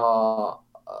 they're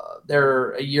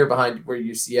a year behind where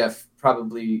UCF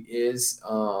probably is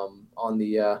on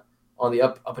the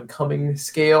up and coming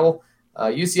scale.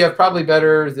 UCF probably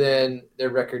better than their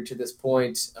record to this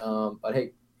point, but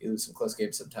hey, you lose some close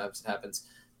games sometimes. It happens.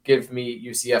 Give me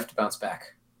UCF to bounce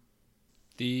back.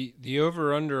 The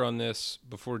over under on this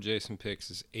before Jason picks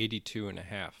is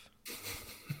 82.5.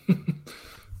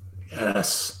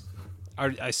 Yes.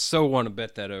 I so want to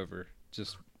bet that over.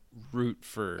 Just root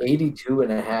for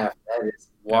 82.5. That is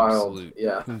wild. absolute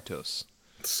Yeah. puntos.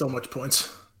 So much points.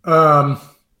 I'm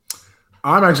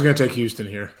actually going to take Houston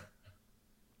here.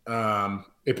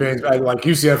 It pains. Like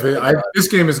UCF, this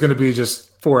game is going to be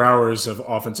just 4 hours of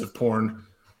offensive porn.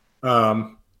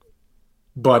 But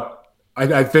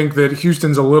I think that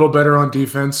Houston's a little better on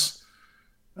defense.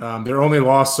 Their only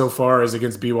loss so far is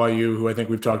against BYU, who I think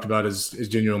we've talked about is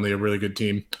genuinely a really good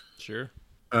team. Sure.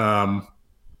 And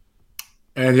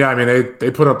yeah, I mean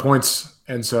they put up points,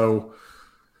 and so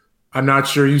I'm not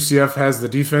sure UCF has the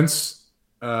defense.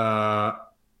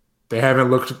 They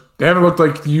haven't looked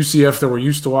like the UCF that we're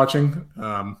used to watching.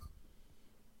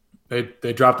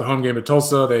 They dropped the home game at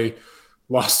Tulsa. They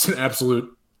lost an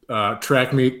absolute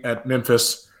track meet at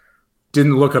Memphis.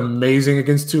 Didn't look amazing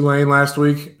against Tulane last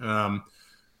week.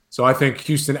 So I think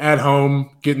Houston at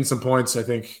home getting some points. I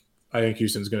think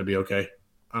Houston's going to be okay.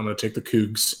 I'm going to take the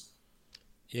Cougs.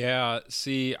 Yeah,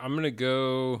 see, I'm going to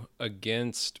go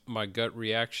against my gut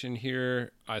reaction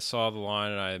here. I saw the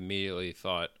line and I immediately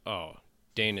thought, oh,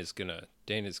 Dana's going to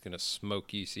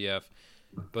smoke UCF.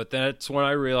 But that's when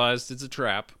I realized it's a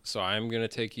trap, so I'm going to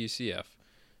take UCF.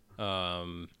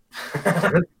 I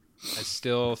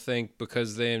still think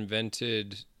because they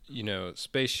invented,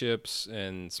 spaceships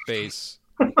and space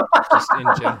just in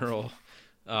general,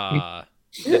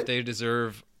 that they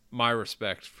deserve my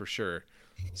respect for sure.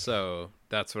 So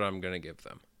that's what I'm going to give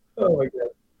them. Oh my God.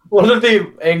 One of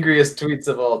the angriest tweets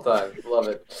of all time. Love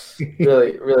it.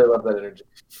 Really, really love that energy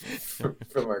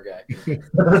from our guy.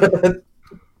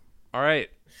 All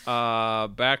right.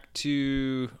 Back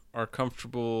to our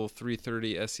comfortable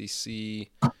 3:30 SEC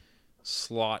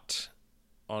slot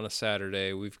on a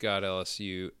Saturday. We've got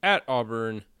LSU at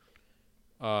Auburn.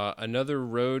 Another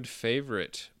road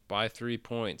favorite by 3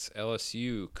 points.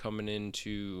 LSU coming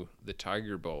into the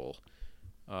Tiger Bowl.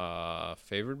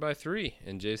 Favored by 3,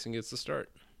 and Jason gets the start.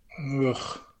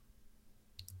 Ugh.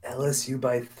 LSU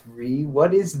by 3?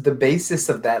 What is the basis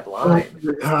of that line?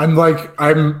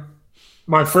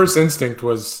 My first instinct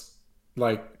was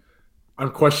like,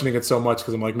 I'm questioning it so much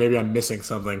because I'm like, maybe I'm missing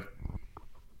something.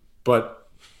 But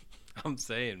I'm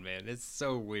saying, man, it's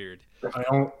so weird. I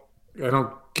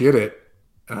don't get it.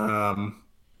 I'm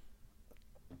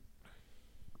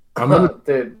gonna,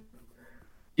 Dude.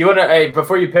 You want to?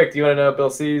 Before you pick, do you want to know Bill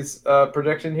C's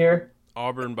prediction here?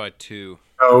 Auburn by 2.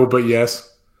 no, but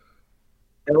yes.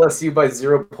 LSU by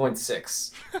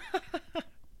 0.6.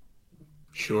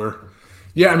 Sure.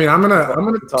 Yeah, I mean, I'm gonna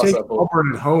Toss take up.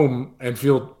 Auburn at home and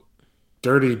feel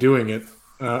dirty doing it.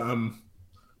 God,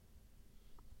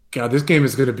 this game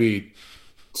is going to be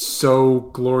so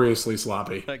gloriously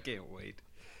sloppy. I can't wait.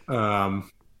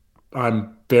 I'm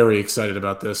very excited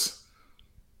about this.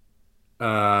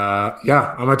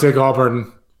 Yeah, I'm going to take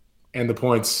Auburn and the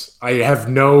points.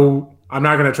 I'm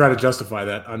not going to try to justify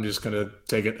that. I'm just going to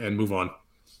take it and move on.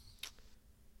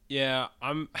 Yeah,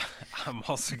 I'm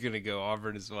also going to go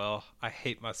Auburn as well. I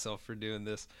hate myself for doing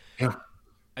this. Yeah.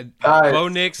 Guys, Bo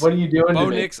Nix, what are you doing Bo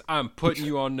to me? Nix, I'm putting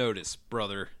you on notice,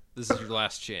 brother. This is your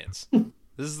last chance.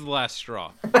 This is the last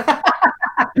straw.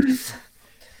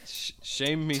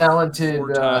 Shame me Talented,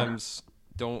 4 times.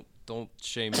 Don't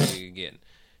shame me again.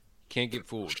 Can't get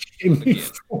fooled again.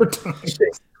 4 times.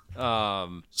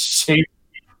 Shame.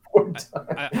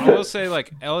 I will say,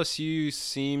 like, LSU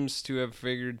seems to have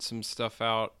figured some stuff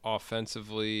out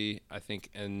offensively. I think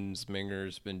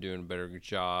Ensminger's been doing a better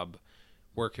job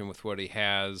working with what he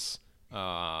has.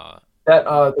 The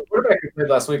quarterback who played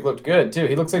last week looked good too.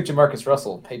 He looks like Jamarcus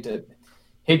Russell. Hate to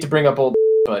bring up old,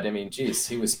 but I mean, geez,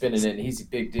 he was spinning it. He's a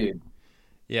big dude.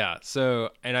 Yeah. So,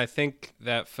 and I think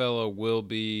that fellow will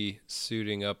be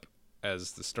suiting up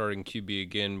as the starting QB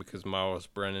again because Miles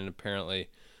Brennan apparently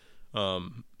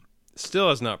still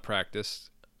has not practiced.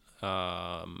 So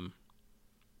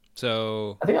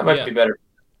I think that might be better.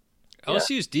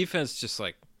 LSU's defense just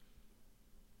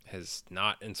has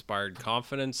not inspired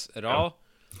confidence at all.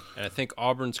 And I think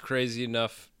Auburn's crazy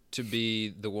enough to be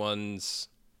the ones.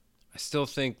 I still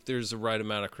think there's the right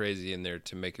amount of crazy in there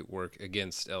to make it work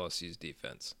against LSU's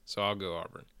defense. So I'll go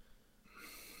Auburn.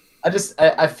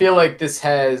 I feel like this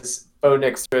has Bo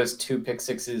Nix throws 2 pick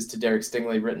sixes to Derek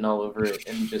Stingley written all over it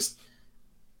and just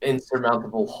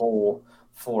insurmountable hole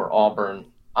for Auburn.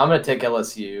 I'm going to take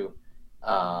LSU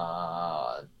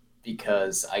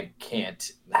because I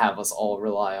can't have us all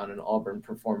rely on an Auburn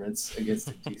performance against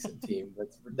a decent team.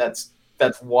 That's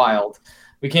wild.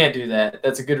 We can't do that.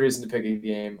 That's a good reason to pick a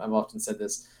game. I've often said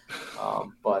this.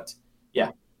 But, yeah,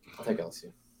 I'll take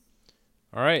LSU.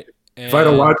 All right. If I had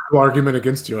a logical argument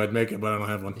against you, I'd make it, but I don't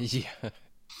have one. Yeah.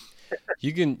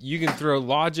 You can throw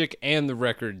logic and the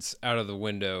records out of the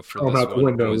window for this out the one,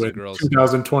 window boys with and girls.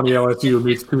 2020 LSU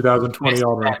meets 2020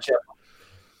 Auburn.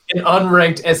 An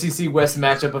unranked SEC West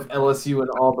matchup of LSU and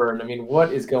Auburn. I mean,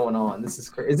 what is going on? This is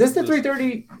crazy. Is this the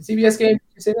 3:30 CBS game?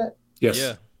 Did you say that? Yes.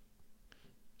 Yeah.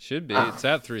 Should be. It's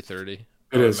at 3:30.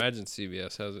 It is. Imagine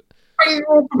CBS has it.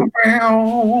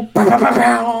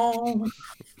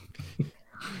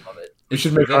 Love it. We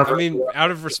should make our. I mean,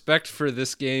 out of respect for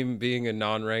this game being a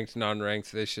non-ranked,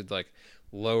 they should like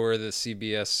lower the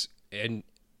CBS and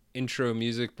intro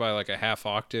music by like a half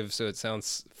octave so it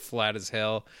sounds flat as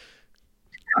hell.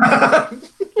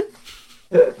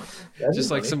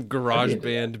 Just like some garage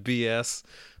band BS.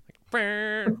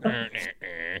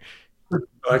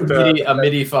 like A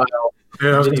MIDI file.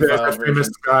 Yeah, I was MIDI gonna say, file that famous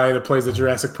guy that plays the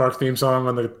Jurassic Park theme song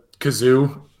on the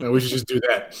kazoo. We should just do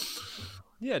that.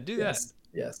 Yeah, do that.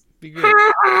 Yes. Be good.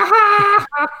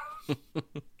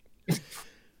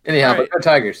 Anyhow, All right. but go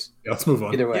Tigers. Yeah, let's move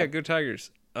on. Either way. Yeah, go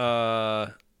Tigers.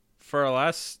 For our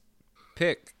last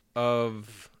pick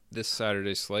of this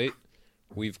Saturday slate,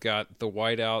 we've got the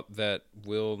whiteout that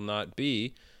will not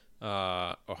be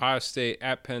Ohio State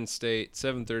at Penn State,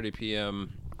 7:30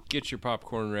 p.m. Get your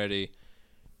popcorn ready.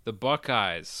 The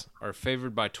Buckeyes are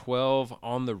favored by 12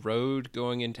 on the road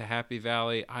going into Happy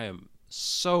Valley. I am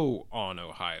so on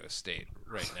Ohio State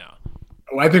right now.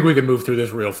 I think we can move through this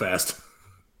real fast.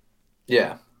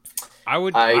 Yeah. I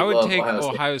would love take Ohio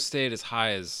State. Ohio State as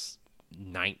high as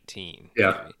 19.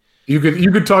 Yeah. maybe.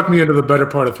 You could talk me into the better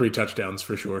part of 3 touchdowns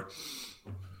for sure.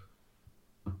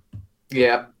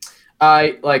 Yeah.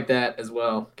 I like that as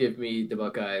well. Give me the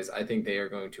Buckeyes. I think they are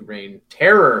going to rain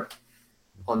terror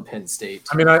on Penn State.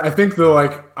 I mean, I think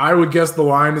I would guess the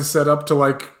line is set up to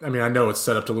I know it's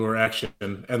set up to lure action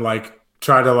and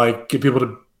try to get people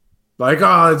to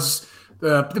it's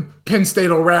the Penn State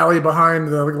will rally behind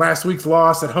the last week's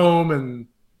loss at home and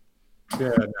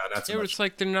that's Yeah, it's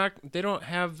like they don't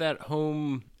have that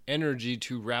home energy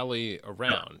to rally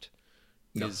around.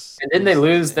 No. And didn't they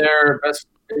lose their best?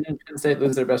 Didn't Penn State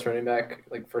lose their best running back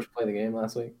first play of the game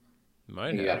last week?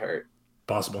 Might He got hurt.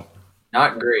 possible.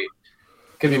 Not great.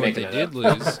 Could be What making they it did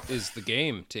up. lose is the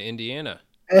game to Indiana.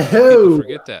 Oh, People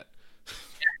forget that.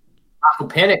 Michael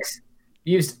Penix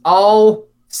used all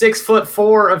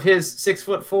 6'4" of his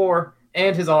 6'4"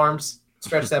 and his arms.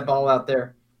 Stretched that ball out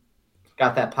there.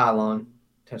 Got that pylon.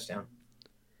 Touchdown.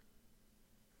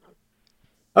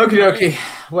 Okie dokie.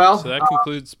 Well, So that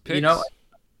concludes picks.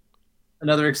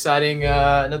 another exciting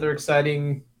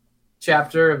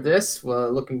chapter of this.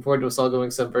 Well, looking forward to us all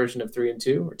going some version of 3 and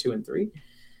 2 or 2 and 3.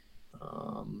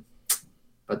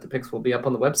 But the picks will be up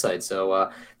on the website. So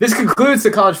this concludes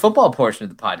the college football portion of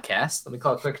the podcast. Let me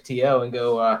call a quick TO and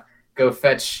go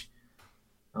fetch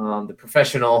the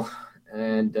professional,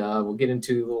 and we'll get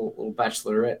into a little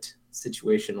bachelorette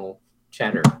situational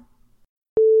chatter.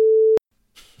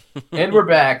 And we're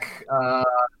back.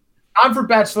 Time for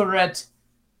bachelorette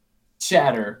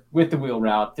chatter with the Wheel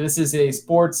Route. This is a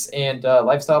sports and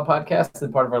lifestyle podcast,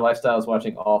 and part of our lifestyle is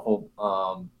watching awful,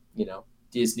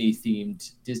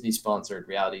 Disney-themed, Disney-sponsored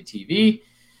reality TV.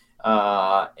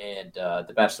 And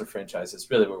the Bachelor franchise is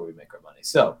really where we make our money.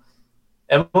 So,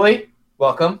 Emily,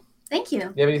 welcome. Thank you. You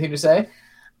have anything to say?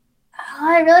 All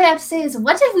I really have to say is,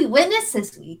 what did we witness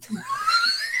this week?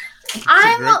 great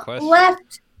I'm question.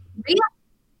 left.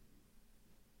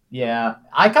 Yeah,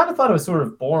 I kind of thought it was sort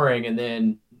of boring, and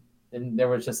then there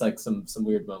was just some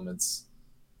weird moments.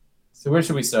 So where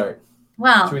should we start?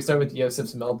 Well, Should we start with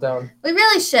Yosef's meltdown? we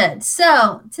really should.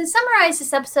 So, to summarize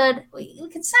this episode, we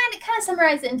could kind of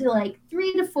summarize it into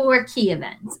 3 to 4 key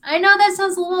events. I know that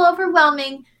sounds a little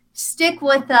overwhelming. Stick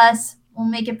with us. We'll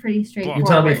make it pretty You straightforward.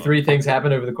 tell me 3 things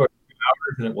happened over the course of 2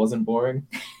 hours, and it wasn't boring.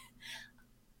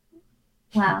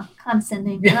 Wow,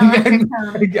 condescending. I don't like your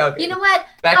tone. Okay. You know what?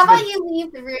 Back How to about you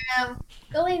leave the room,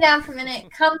 go lay down for a minute,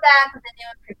 come back with a new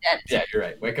improved edit. Yeah, you're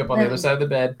right. Wake up on the other side of the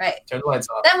bed. Right. Turn the lights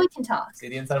off. Then we can talk. See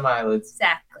the inside of my eyelids.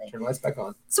 Exactly. Turn the lights back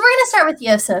on. So we're going to start with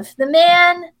Yosef, the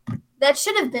man that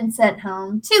should have been sent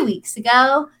home 2 weeks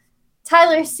ago.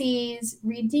 Tyler C's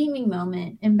redeeming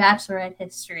moment in Bachelorette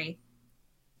history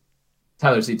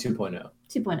Tyler C 2.0.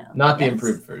 2.0. Not the Yes.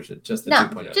 improved version, just the No,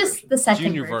 2.0 just version. the second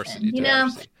Junior version. varsity. You Tyler know.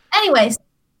 C. Anyways,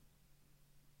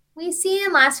 we see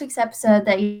in last week's episode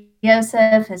that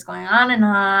Yosef is going on and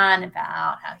on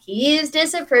about how he's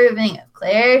disapproving of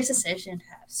Claire's decision to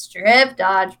have strip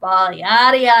dodgeball,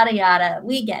 yada, yada, yada.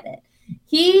 We get it.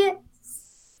 He,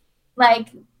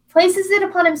 places it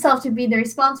upon himself to be the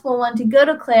responsible one to go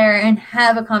to Claire and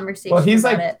have a conversation Well, he's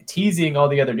about it. teasing all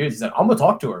the other dudes. He's like, I'm gonna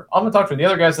talk to her. I'm gonna talk to her. And the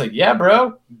other guy's like, yeah,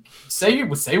 bro. Say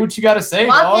what you gotta say,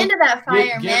 Walk dog. into that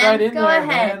fire, Get man. right in Go there,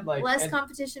 ahead. man. Less and-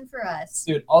 competition for us.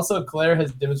 Dude, also Claire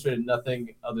has demonstrated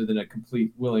nothing other than a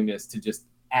complete willingness to just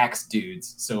axe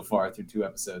dudes so far through 2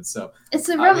 episodes. So It's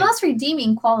the I mean- most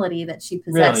redeeming quality that she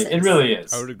possesses. really, it really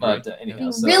is. I would agree. But Yeah. anyhow,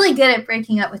 Being so really good at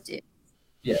breaking up with dudes.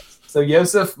 Yes. So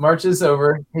Yosef marches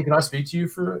over. Hey, can I speak to you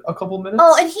for a couple minutes?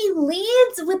 Oh, and he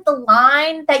leads with the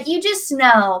line that you just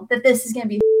know that this is going to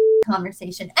be a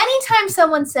conversation. Anytime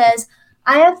someone says,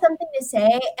 I have something to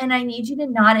say, and I need you to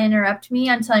not interrupt me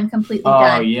until I'm completely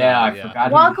done. Oh, yeah. I Yeah.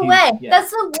 forgot. Walk away. Yeah. That's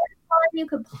the worst line you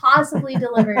could possibly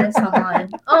deliver to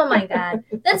someone. Oh, my God.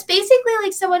 That's basically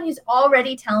like someone who's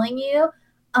already telling you,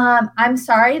 I'm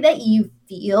sorry that you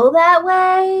feel that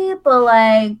way, but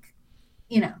like,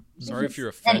 you know. Sorry if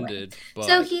you're Anyway. offended, but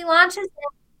So he launches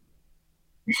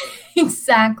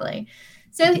exactly.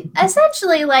 So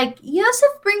essentially, like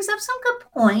Yosef brings up some good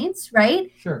points,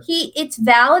 right? Sure. It's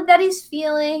valid that he's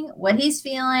feeling what he's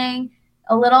feeling,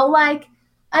 a little like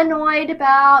annoyed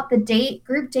about the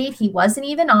group date he wasn't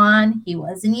even on. He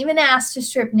wasn't even asked to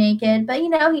strip naked, but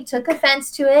he took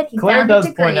offense to it. He Claire found does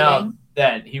it point out degrading.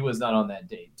 that he was not on that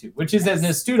date too, which is an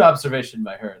astute observation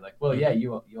by her. Like, well, yeah,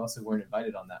 you also weren't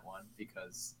invited on that one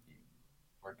because you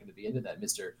weren't going to be into that,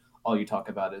 Mister. All you talk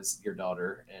about is your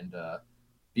daughter and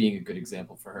being a good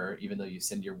example for her, even though you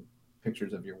send your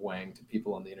pictures of your wang to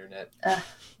people on the internet.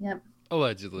 Yep.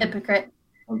 allegedly. Hypocrite.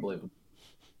 Unbelievable.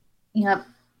 Yep.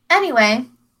 Anyway,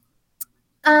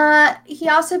 he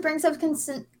also brings up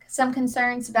some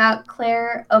concerns about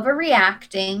Claire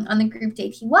overreacting on the group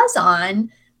date he was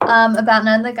on, about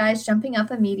none of the guys jumping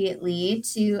up immediately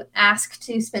to ask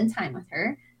to spend time with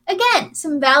her. Again,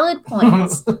 some valid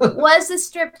points. Was the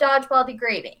strip dodgeball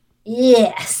degrading?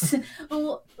 Yes.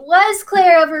 Was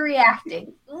Claire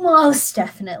overreacting? Most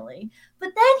definitely.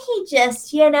 But then he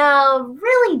just,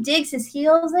 really digs his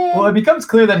heels in. Well, it becomes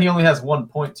clear that he only has 1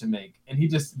 point to make, and he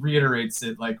just reiterates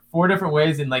it like 4 different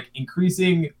ways in like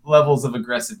increasing levels of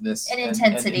aggressiveness And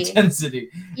intensity. intensity.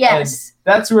 Yes.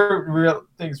 And that's where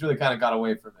things really kind of got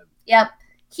away from him. Yep.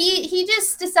 He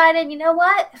just decided, you know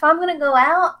what? If I'm going to go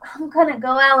out, I'm going to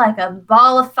go out like a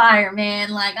ball of fire, man.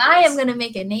 Like, I am going to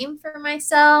make a name for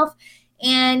myself.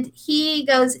 And he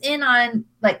goes in on,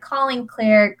 like, calling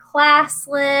Claire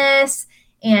classless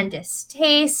and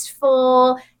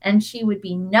distasteful, and she would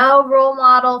be no role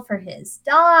model for his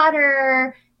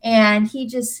daughter. And he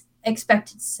just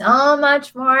expected so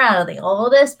much more out of the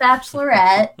oldest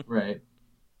bachelorette. Right.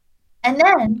 And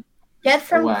then get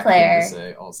from Whack thing Claire to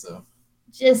say also.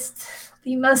 just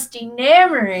the most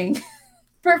enamoring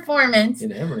performance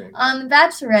Enamoring. on The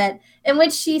Bachelorette, in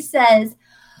which she says,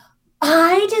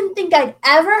 I didn't think I'd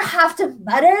ever have to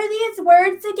mutter these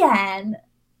words again,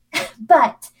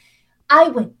 but I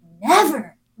would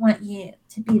never want you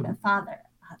to be the father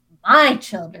of my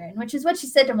children, which is what she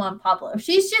said to Juan Pablo.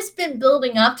 She's just been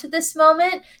building up to this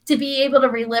moment to be able to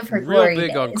relive her Real glory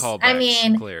big on days. callbacks. I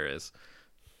mean, Claire is.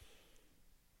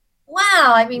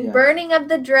 wow. I mean, Yeah. burning of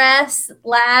the dress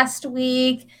last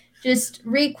week, just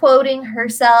re-quoting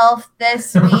herself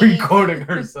this week. Recording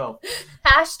herself.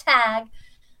 Hashtag.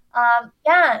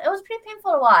 Yeah, it was pretty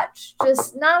painful to watch.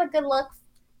 Just not a good look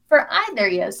for either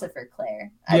Yosef or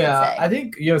Claire, I would say. I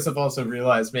think Yosef also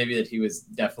realized maybe that he was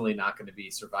definitely not going to be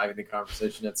surviving the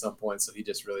conversation at some point, so he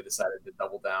just really decided to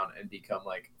double down and become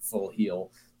like full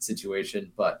heel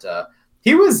situation. But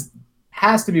he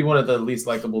has to be one of the least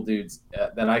likable dudes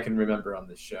that I can remember on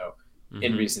this show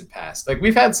in recent past. Like,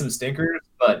 we've had some stinkers,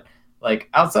 but like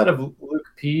outside of Luke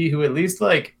P, who at least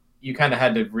like you kind of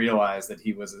had to realize that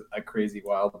he was a crazy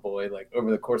wild boy like over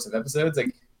the course of episodes.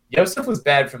 Like, Yosef was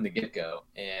bad from the get-go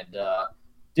and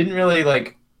didn't really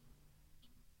like,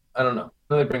 I don't know,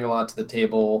 really bring a lot to the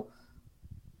table.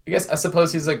 I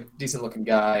suppose he's like a decent looking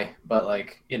guy, but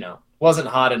like, wasn't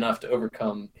hot enough to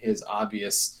overcome his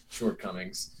obvious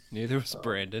shortcomings. Neither was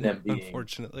Brandon, them being-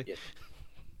 unfortunately. yeah.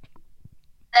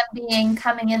 Them being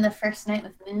coming in the first night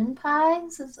with moon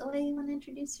pies is the way you want to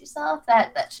introduce yourself.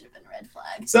 That should have been a red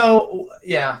flag. So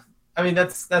yeah, I mean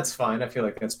that's fine. I feel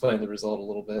like that's playing the result a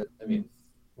little bit. I mean,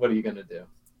 what are you gonna do?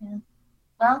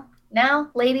 Well, now,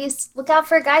 ladies, look out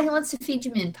for a guy who wants to feed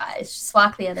you moon pies. Just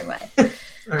walk the other way.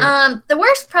 The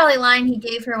worst probably line he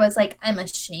gave her was like, "I'm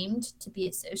ashamed to be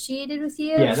associated with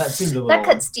you." Yeah, that seems a little, That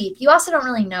cuts deep. You also don't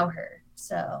really know her,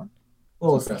 so a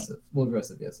little just saying. aggressive. A little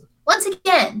aggressive, yes. Once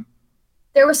again,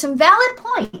 there were some valid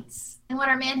points in what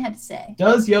our man had to say.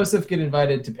 Does Yosef get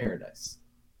invited to paradise?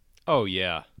 Oh,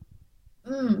 yeah.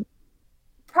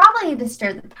 Probably to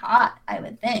stir the pot, I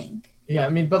would think. Yeah, I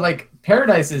mean, but like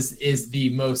paradise is the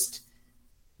most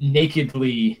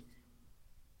nakedly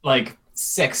like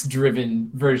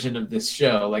sex-driven version of this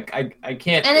show. Like I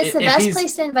can't. And it's the if best he's-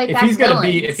 place to invite If back he's gonna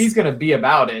villains. if he's gonna be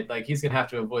about it, like he's gonna have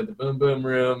to avoid the boom boom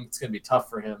room. It's gonna be tough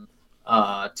for him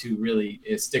to really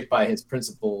stick by his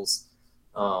principles.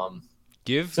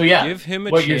 Give So, yeah, give him a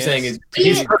what chance you're saying is to be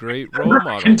he's a great role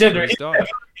model contender. for his daughter.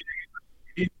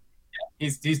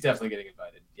 He's definitely getting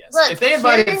invited. Yes. Look, if they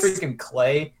invited here's- freaking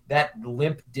Clay, that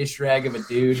limp dish rag of a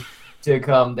dude, to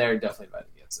come, they're definitely inviting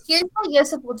Yosef. Here's what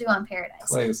Yosef will do on Paradise.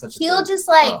 Clay is such a He'll dick. just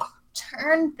like Ugh.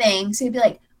 turn things. He'll be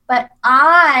like, but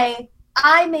I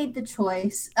made the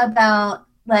choice about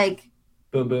like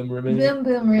boom boom rooming. boom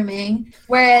boom rooming.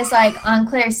 Whereas like on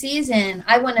Claire's season,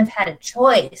 I wouldn't have had a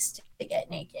choice to get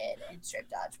naked and strip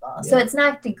dodgeball. So Yeah. it's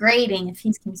not degrading if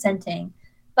he's consenting.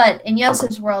 But in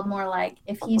Yosef's world, more like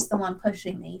if he's the one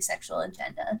pushing the sexual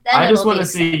agenda. Then I just it'll want be to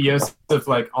see acceptable. Yosef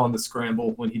like on the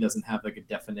scramble when he doesn't have like a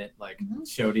definite like Mhm.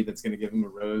 shorty that's gonna give him a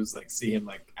rose. Like see him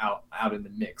like out in the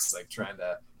mix, like trying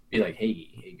to Be like,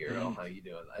 hey girl, how you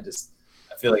doing? I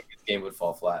feel like this game would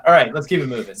fall flat. All right, let's keep it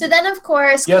moving. So then, of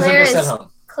course, Yosef Claire is sent is home.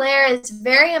 Claire is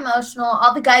very emotional.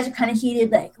 All the guys are kind of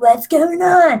heated, like, what's going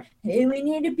on? Hey, we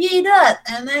need to beat up.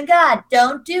 Oh my God,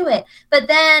 don't do it. But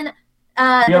then You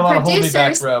got a lot the of hold me back,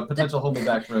 producers, bro. Potential hold me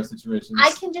back, bro situations.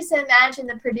 I can just imagine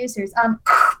the producers,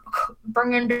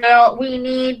 bringing Dale, we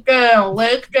need Dale,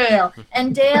 wake Dale.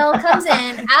 And Dale comes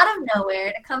in out of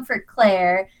nowhere to comfort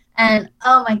Claire. And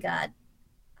oh my God,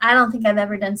 I don't think I've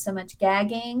ever done so much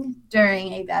gagging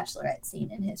during a Bachelorette scene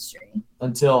in history.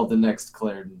 Until the next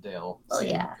Claire and Dale Well, scene,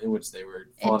 yeah. in which they were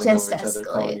It fawning just over each other,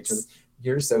 calling each other. escalates.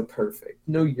 You're so perfect.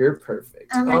 No, you're perfect.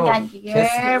 Oh my God, kiss you're me.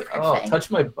 perfect. Oh, touch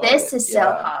my butt. This is so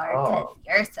Yeah. hard. Oh. 'Cause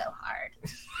you're so hard.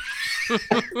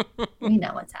 We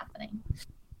know what's happening.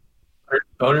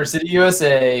 Boner City,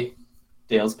 USA.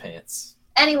 Dale's pants.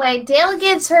 Anyway, Dale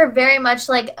gives her very much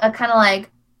like a kind of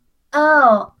like,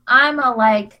 oh, I'm a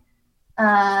like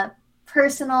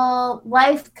personal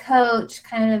life coach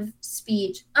kind of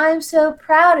speech. I'm so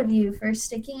proud of you for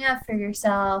sticking up for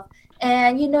yourself.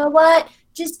 And you know what?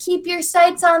 Just keep your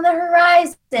sights on the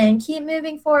horizon. Keep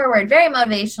moving forward. Very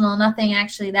motivational. Nothing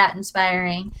actually that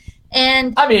inspiring.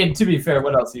 And I mean, to be fair,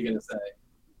 what else are you gonna say?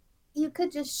 you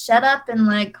could just shut up and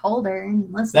like hold her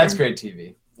and listen. That's great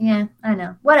TV. Yeah, I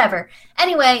know. Whatever.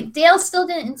 Anyway, Dale still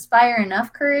didn't inspire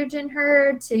enough courage in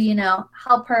her to, you know,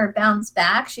 help her bounce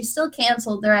back. She still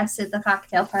canceled the rest of the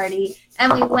cocktail party,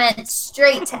 and we went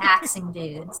straight to axing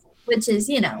dudes, which is,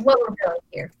 you know, what we're really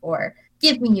here for.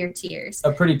 Give me your tears.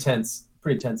 A pretty tense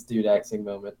dude acting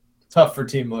moment. Tough for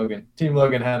Team Logan. Team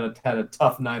Logan had a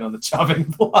tough night on the chopping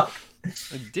block.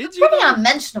 Did you? Pretty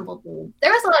unmentionable dude.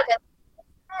 There was a lot of good.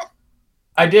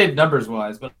 I did numbers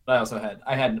wise, but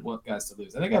I had what guys to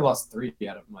lose. I think I lost 3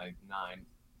 out of my 9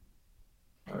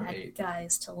 or 8.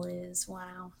 Guys to lose.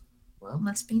 Wow. Well,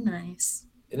 Must be nice.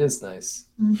 it is nice.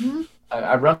 Mm-hmm.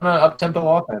 I run an up-tempo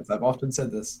offense. I've often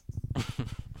said this.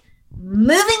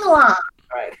 Moving along.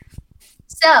 All right.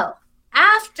 So,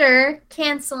 after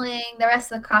canceling the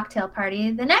rest of the cocktail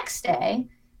party, the next day,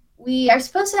 we are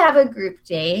supposed to have a group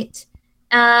date.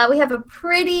 We have a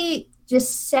pretty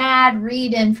just sad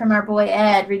read-in from our boy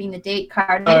Ed reading the date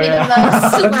card. Maybe yeah.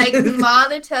 the most like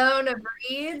monotone of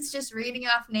reads, just reading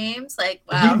off names. Like,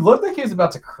 He wow. looked like he was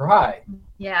about to cry,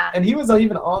 Yeah, and he was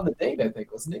even on the date. I think,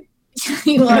 wasn't he?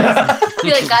 he was.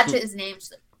 He like got to his name.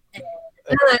 She's like,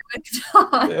 Ed.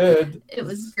 Ed. It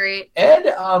was great. Ed,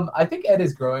 I think Ed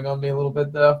is growing on me a little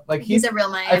bit though. Like He's he's a real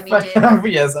I Miami find,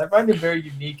 dude. yes, I find him very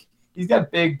unique. He's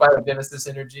got big biogenesis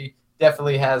energy.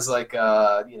 Definitely has like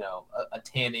a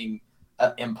tanning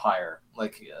empire.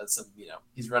 Like some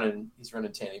he's running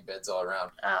tanning beds all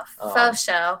around. Oh, faux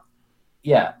show.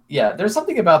 Yeah. There's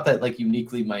something about that like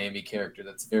uniquely Miami character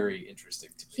that's very interesting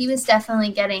to me. He was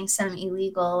definitely getting some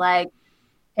illegal like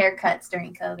haircuts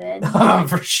during COVID.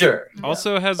 For sure.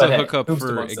 Also has But a hey, hookup who's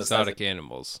for amongst us exotic hasn't?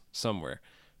 animals somewhere.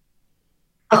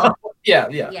 Yeah.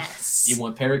 Yes. You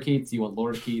want parakeets? You want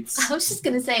lorikeets? I was just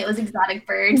gonna say it was exotic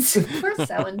birds. We're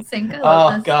so in sync. I Oh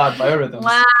love this. God, biorhythms.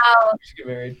 Wow. We should get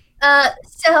married.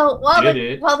 So while Did the,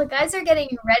 it. while the guys are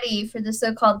getting ready for the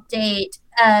so-called date,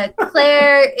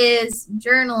 Claire is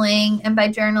journaling, and by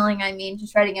journaling I mean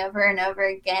just writing over and over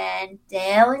again.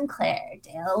 Dale and Claire.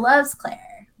 Dale loves Claire.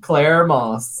 Claire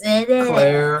Moss.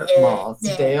 Claire Moss.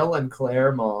 Dale and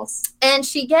Claire Moss. And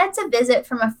she gets a visit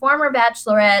from a former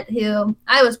bachelorette who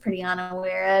I was pretty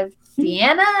unaware of.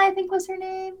 Deanna, I think was her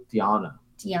name. Deanna.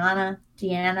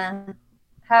 Deanna,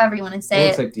 however you want to It say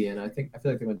looks it. like Deanna. I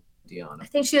feel like they went Deanna. I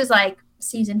think she was like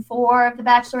season 4 of The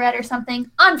Bachelorette or something.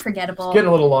 Unforgettable. Getting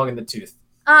a little long in the tooth.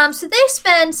 So they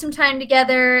spend some time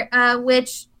together,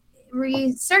 which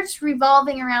starts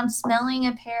revolving around smelling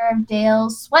a pair of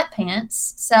Dale's sweatpants.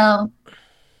 So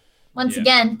once Yeah.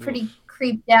 again, pretty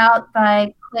creeped out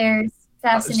by Claire's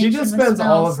fascination. She just with spends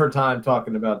all smells. of her time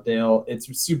talking about Dale. It's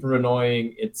super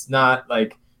annoying. It's not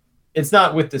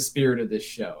with the spirit of this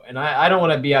show. And I don't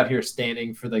want to be out here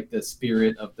standing for like the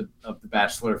spirit of the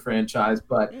Bachelor franchise,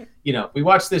 but we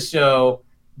watch this show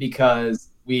because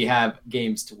we have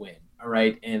games to win. All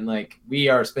right. And like we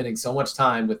are spending so much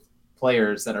time with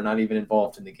players that are not even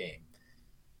involved in the game.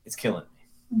 It's killing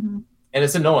me. Mm-hmm. And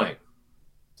it's annoying.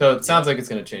 So it sounds like it's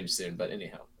going to change soon, but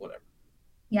anyhow, whatever.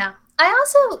 Yeah. I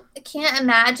also can't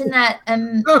imagine that a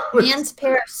man's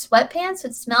pair of sweatpants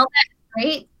would smell that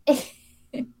great.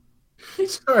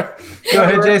 Sorry. Go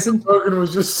ahead, Jason. Logan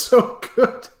was just so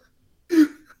good.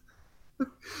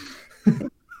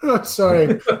 I'm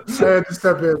sorry. I had to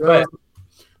step in.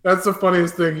 That's the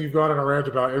funniest thing you've gone on a rant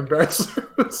about in Bachelor.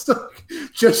 It's like,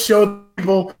 just show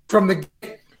people from the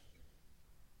game.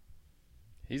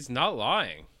 He's not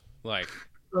lying. Like,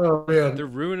 Oh, man. they're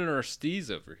ruining our steez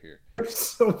over here. It's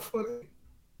so funny.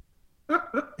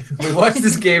 We watched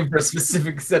this game for a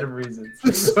specific set of reasons.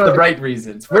 The Sorry. right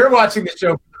reasons. We're watching the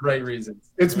show for the right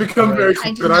reasons. It's become very I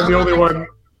clear do that I'm the not only like one.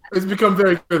 It's become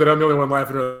very clear that I'm the only one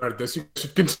laughing at this. You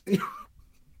should continue.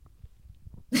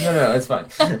 No, it's fine.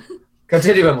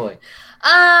 Continue, Emily.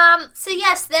 So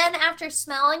yes, then after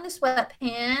smelling the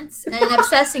sweatpants and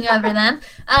obsessing over them,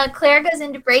 Claire goes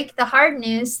in to break the hard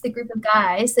news to the group of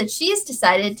guys that she's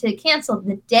decided to cancel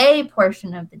the day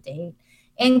portion of the date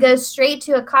and go straight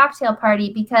to a cocktail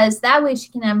party because that way she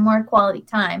can have more quality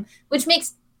time, which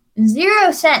makes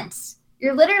zero sense.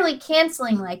 You're literally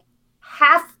canceling like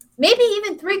half, maybe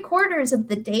even 3/4 of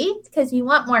the date because you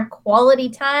want more quality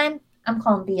time. I'm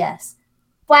calling BS.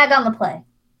 Flag on the play.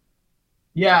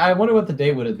 Yeah, I wonder what the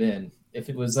date would have been if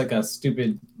it was like a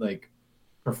stupid, like,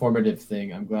 performative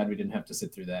thing. I'm glad we didn't have to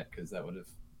sit through that because that would have,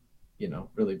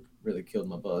 really, really killed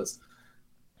my buzz.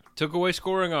 Took away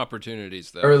scoring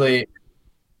opportunities, though. Early.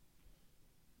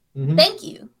 Mhm. Thank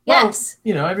you. Well, Yes.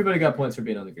 Everybody got points for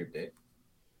being on the group date.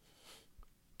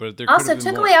 But there could Also have been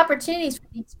took more. away opportunities for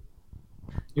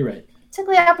You're right.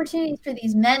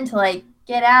 these men to like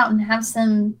get out and have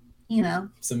some,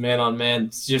 Some man on man,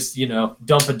 just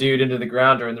dump a dude into the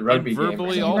ground during the And rugby game.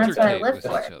 verbally I mean, that's what I altercate live with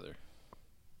for. each other.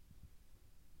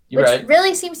 You're which right.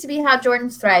 really seems to be how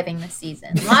Jordan's thriving this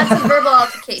season. Lots of verbal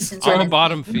altercations. I'm a Jordan.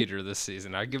 bottom feeder this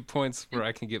season. I give points where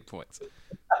I can get points.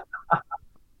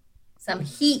 Some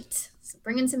heat.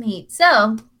 Bringing some heat.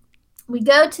 So we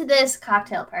go to this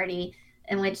cocktail party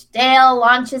in which Dale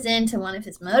launches into one of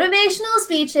his motivational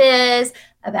speeches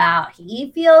about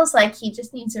he feels like he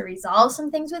just needs to resolve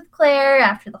some things with Claire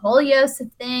after the whole Yosef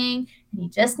thing, and he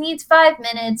just needs 5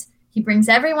 minutes. He brings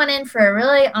everyone in for a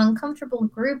really uncomfortable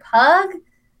group hug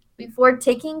before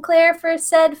taking Claire for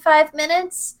said 5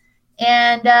 minutes.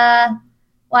 And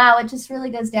wow, it just really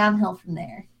goes downhill from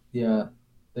there. Yeah.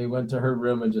 They went to her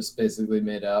room and just basically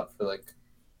made out for like.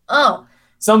 Oh,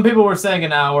 Some people were saying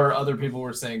an hour, other people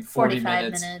were saying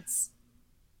 45 minutes.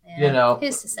 Yeah.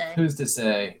 Who's to say? Who's to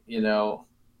say,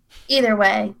 Either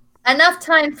way, enough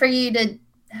time for you to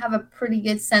have a pretty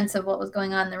good sense of what was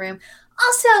going on in the room.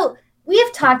 Also, we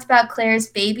have talked about Claire's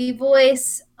baby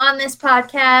voice on this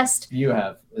podcast. You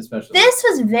have, especially. This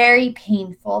was very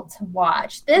painful to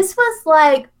watch. This was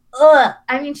like, ugh.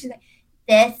 I mean, she's like,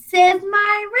 this is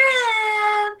my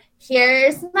room.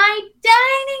 Here's my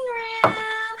dining room.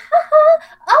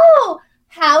 Oh,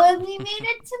 how have we made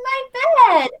it to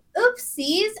my bed?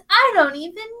 Oopsies, I don't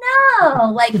even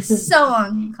know. Like, so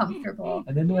uncomfortable.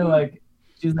 And then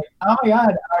she's like, oh my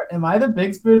God, am I the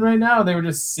big spoon right now? They were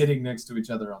just sitting next to each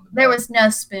other on the bed. There was no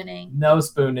spooning no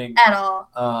spooning. at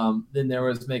all. Then there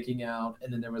was making out,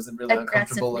 and then there was a really Aggressive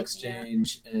uncomfortable making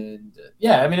exchange. And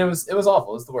yeah, I mean, it was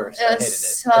awful. It was the worst. I It hated was it.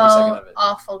 so Every second of it.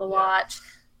 awful to Yeah. watch.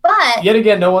 But Yet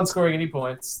again, no one scoring any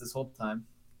points this whole time.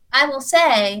 I will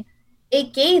say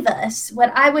it gave us what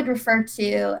I would refer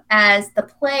to as the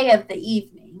play of the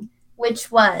evening, which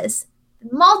was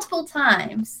multiple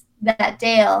times that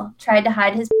Dale tried to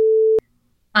hide his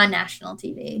on national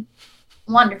TV.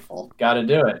 Wonderful. Got to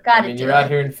do it. Gotta I mean, do you're out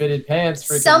it. here in fitted pants.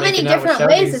 freaking So many making out with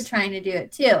different ways Shuggies. of trying to do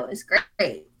it too. It's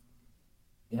great.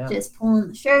 Yeah. Just pulling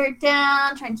the shirt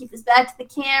down, trying to keep his back to the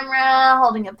camera,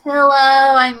 holding a pillow.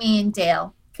 I mean,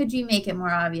 Dale, could you make it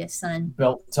more obvious, son?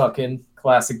 Belt tucking,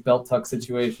 classic belt tuck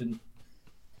situation.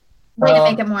 Way to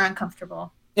make it more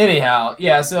uncomfortable. Anyhow,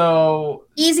 yeah. So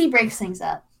Easy breaks things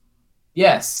up.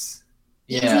 yes,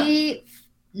 yeah. Easy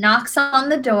knocks on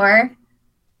the door,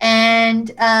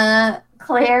 and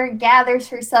Claire gathers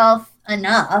herself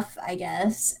enough, I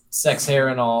guess, Sex hair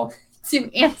and all.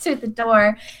 to answer the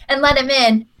door and let him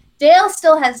in. Dale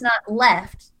still has not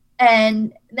left.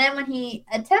 And then when he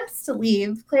attempts to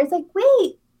leave, Claire's like,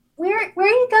 wait, where are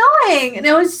you going? And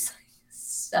it was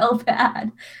just so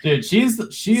bad. Dude, she is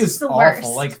the awful. worst.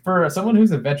 Like for someone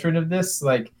who's a veteran of this,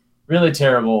 like really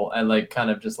terrible at like kind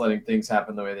of just letting things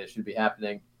happen the way they should be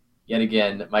happening. Yet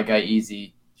again, my guy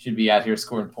Easy should be out here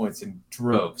scoring points in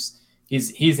droves.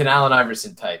 he's an Allen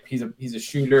Iverson type. He's a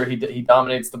shooter. He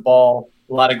dominates the ball.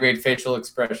 A lot of great facial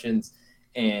expressions,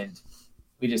 and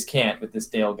we just can't with this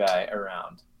Dale guy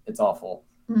around. It's awful.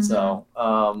 Mhm. So,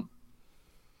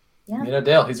 Yeah.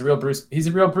 Dale, he's a real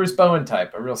Bruce Bowen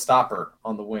type, a real stopper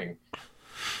on the wing.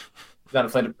 Not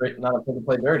afraid to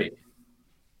play dirty.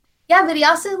 Yeah, but he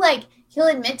also he'll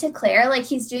admit to Claire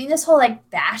he's doing this whole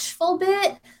bashful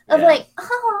bit of Yeah.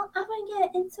 oh, I'm gonna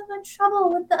get in so much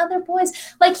trouble with the other boys.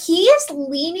 He is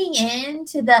leaning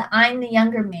into the I'm the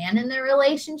younger man in the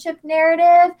relationship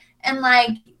narrative and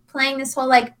playing this whole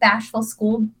bashful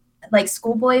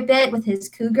schoolboy bit with his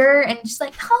cougar and just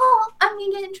oh, I'm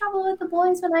gonna get in trouble with the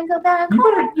boys when I go back.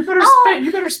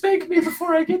 You better spank me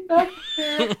before I get back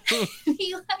there.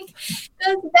 He goes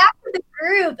back to the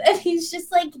group and he's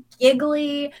just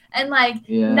giggly and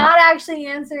not actually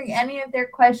answering any of their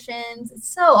questions. It's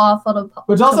so awful to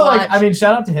Which to also watch.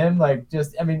 shout out to him.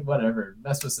 Whatever.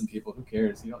 Mess with some people. Who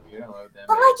cares? You don't owe them.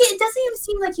 But it doesn't even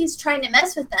seem like he's trying to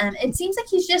mess with them. It seems like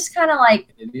he's just kind of An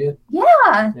idiot.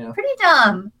 yeah, Yeah. pretty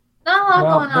dumb. Not a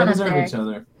lot going They on up deserve there. each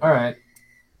other. All right.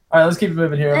 Let's keep it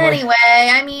moving here.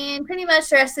 Anyway, pretty much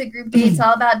the rest of the group date's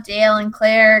all about Dale and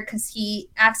Claire because he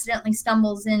accidentally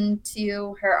stumbles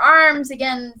into her arms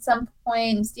again at some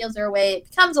point and steals her away. It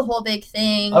becomes a whole big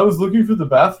thing. I was looking for the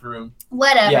bathroom.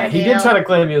 Whatever. Yeah, he Dale. did try to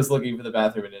claim he was looking for the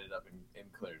bathroom and ended up in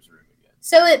Claire's room again.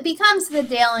 So it becomes the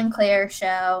Dale and Claire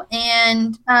show.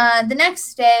 And the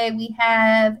next day, we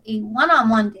have a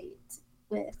one-on-one date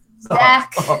with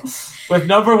Zach. With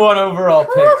number 1 overall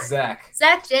pick, Zach.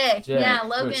 Zach J. J, Yeah,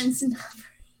 Logan's number.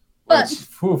 Which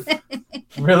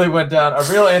really went down a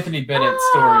real Anthony Bennett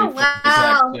story Oh, for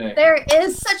wow. Zach J. There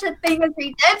is such a thing as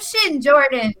redemption,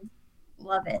 Jordan.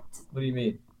 Love it. What do you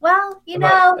mean? Well,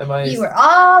 Am I- you were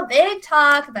all big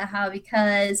talk about how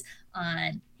because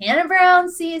on Hannah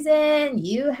Brown's season,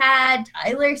 you had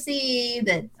Tyler C.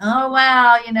 That, oh,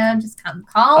 wow, just come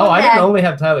call him I back. didn't only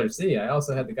have Tyler C. I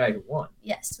also had the guy who won.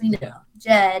 Yes, we know. Yeah.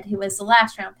 Jed, who was the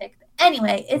last round pick. But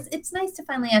anyway, it's nice to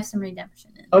finally have some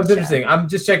redemption in Oh, it's the show. interesting. I'm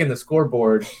just checking the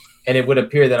scoreboard, and it would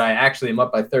appear that I actually am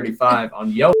up by 35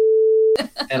 on Yo,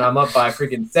 and I'm up by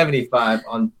freaking 75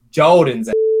 on Jordan's.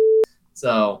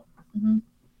 So, Mhm.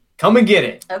 come and get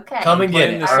it. Okay. Come and get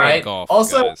Playing it. this All like right. golf,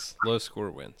 Also, guys. Low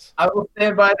score wins. I will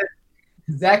stand by that.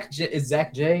 Zach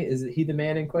J. Is he the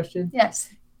man in question? Yes.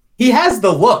 He has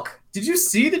the look. Did you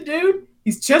see the dude?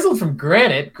 He's chiseled from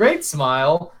granite. Great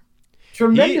smile.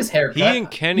 Tremendous haircut. He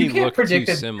and Kenny You can't look predict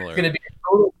too that similar. It's going to be a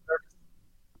total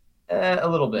a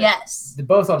little bit. Yes. They're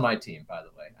both on my team, by the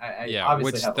way. I Yeah,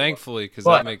 obviously which have a look. thankfully, because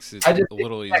But that makes it I just a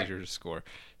little think- easier to score.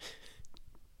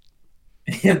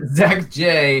 Zach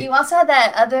J. You also had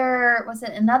that other, was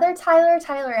it another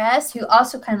Tyler S., who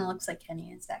also kind of looks like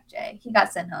Kenny and Zach J. He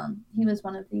got sent home. He was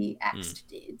one of the axed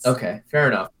dudes. Okay, fair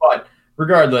enough. But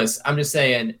regardless, I'm just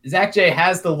saying Zach J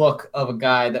has the look of a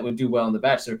guy that would do well in The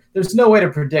Bachelor. There's no way to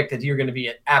predict that you're going to be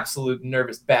an absolute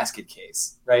nervous basket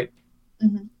case, right?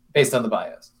 Mhm. Based on the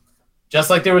bios. Just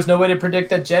like there was no way to predict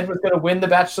that Jed was going to win The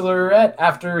Bachelorette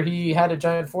after he had a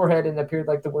giant forehead and appeared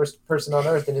like the worst person on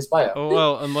earth in his bio. Oh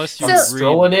well, unless you So- read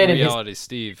Strolling in and his- Reality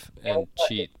Steve and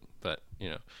cheat, but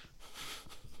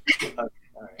All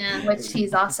right. Yeah, which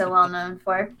he's also well known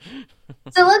for.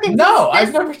 So look at No, this.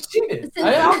 I've never cheated.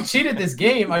 I haven't cheated this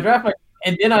game. I draft my,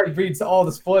 and then I read all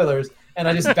the spoilers, and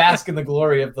I just bask in the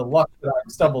glory of the luck that I've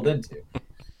stumbled into.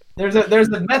 There's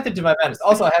a method to my madness.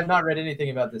 Also, I have not read anything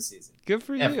about this season. good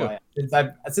for you. FYI, since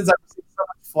I've seen so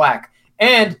much flack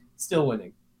and still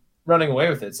winning, running away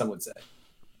with it. Some would say.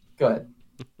 Go ahead.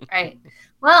 Right.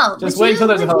 Well, Just wait until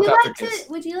there's a helicopter kiss.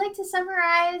 Would you like to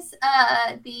summarize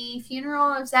the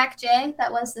funeral of Zach J?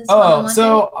 That was this. Oh, one-on-one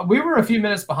so we were a few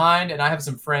minutes behind, and I have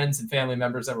some friends and family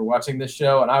members that were watching this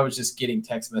show, and I was just getting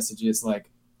text messages like,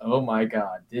 "Oh my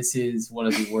god, this is one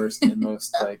of the worst and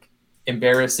most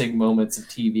embarrassing moments of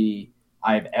TV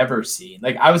I've ever seen."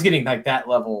 Like I was getting like that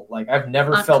level. Like I've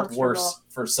never felt worse Uncomfortable.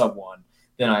 for someone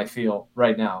than I feel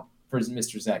right now for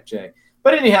Mr. Zach J.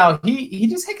 But anyhow, he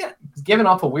just got given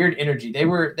off a weird energy. They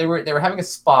were having a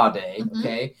spa day. Mhm.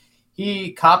 Okay,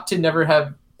 he copped to never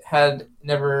had a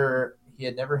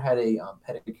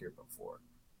pedicure before.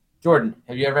 Jordan,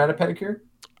 have you ever had a pedicure?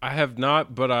 I have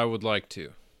not, but I would like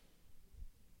to.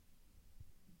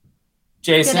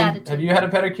 Jason, attitude. have you had a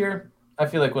pedicure? I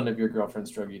feel like one of your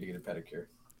girlfriends drug you to get a pedicure.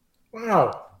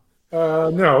 Wow.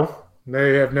 No,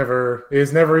 they have never.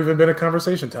 It's never even been a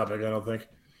conversation topic. I don't think.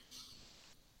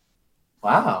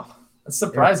 Wow, that's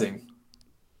surprising.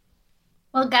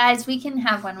 Well, guys, we can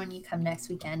have one when you come next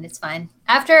weekend. It's fine.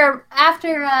 After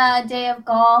a day of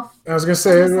golf. I was gonna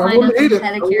say Just I line wouldn't up hate a it.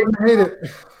 I pedicure. wouldn't hate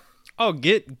it. Oh,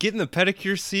 get in the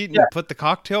pedicure seat and put the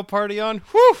cocktail party on.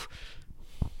 Whew!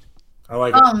 I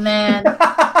like it. Oh man, it's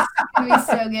gonna be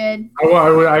so good.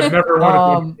 I've never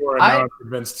wanted to before, and now I- I'm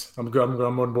convinced. I'm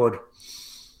on board.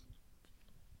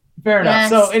 Fair enough. Yes,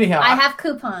 So anyhow, I have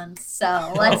coupons,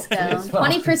 so let's go. it's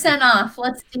fine. 20% off.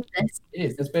 Let's do this. it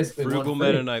is. That's basically Frugal one free.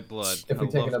 Mennonite blood. If we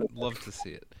take another- Love to see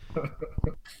it.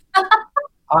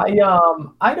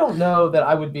 I don't know that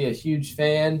I would be a huge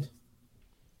fan,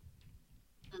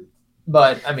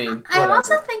 but I mean, I whatever.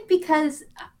 also think because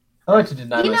I like to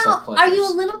deny myself are pleasures. you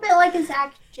a little bit like a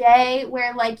Zach J,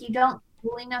 where like you don't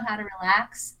really know how to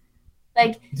relax?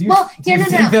 Like, Do you, well, do you no,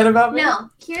 think that about me? no.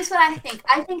 Here's what I think.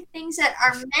 I think things that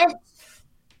are meant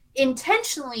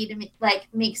intentionally to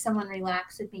make someone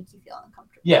relax would make you feel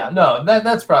uncomfortable. Yeah, no,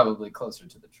 that's probably closer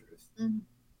to the truth. Mhm.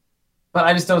 But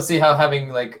I just don't see how having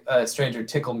like a stranger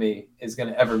tickle me is going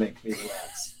to ever make me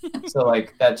relax. So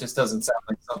like that just doesn't sound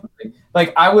like something.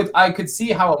 Like I could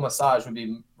see how a massage would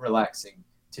be relaxing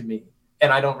to me,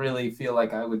 and I don't really feel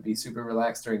like I would be super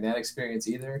relaxed during that experience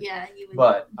either. Yeah, you would.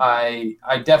 But I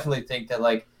definitely think that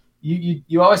like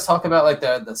you always talk about like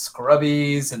the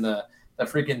scrubbies and the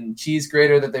freaking cheese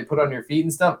grater that they put on your feet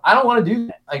and stuff. I don't want to do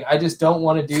that. Like I just don't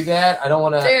want to do that. I don't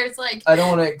want to. There's like I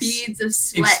don't want to beads of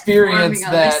sweat experience forming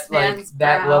on that this like man's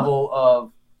that brow. level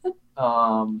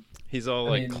of. He's all I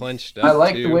like mean, clenched up. I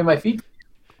like too. the way my feet.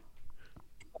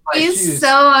 My He's shoes.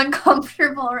 so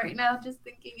uncomfortable right now just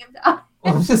thinking about.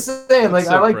 I'm just saying, like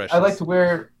So I precious. like to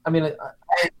wear. I mean,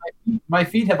 my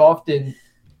feet have often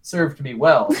served me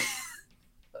well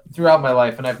throughout my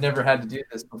life, and I've never had to do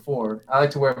this before. I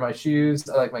like to wear my shoes.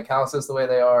 I like my calluses the way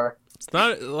they are. It's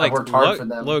not like worked hard for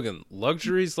them. Logan.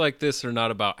 Luxuries like this are not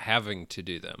about having to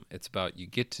do them. It's about you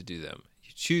get to do them.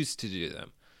 You choose to do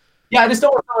them. Yeah, I just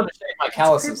don't want someone to shave my It's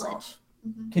calluses privilege. off.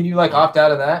 Mhm. Can you like opt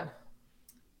out of that?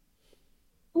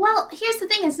 Well, here's the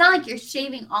thing. It's not like you're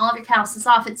shaving all of your calluses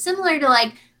off. It's similar to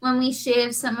like when we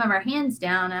shave some of our hands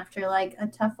down after like a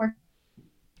tough work,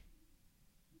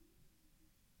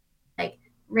 like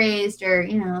raised or,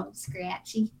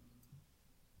 scratchy,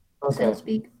 so to Okay.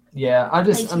 speak. Yeah, Like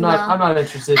I'm not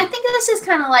interested. I think this is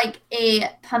kind of like a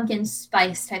pumpkin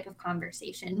spice type of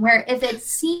conversation where if it's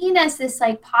seen as this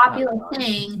like popular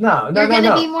thing, No, you're going to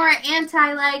no. be more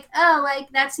anti like, oh, like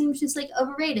that seems just like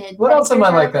overraid. What else am I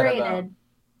Pedicures are like that overrated.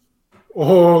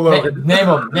 Oh, Logan. Name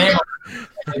them.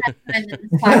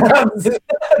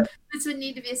 This would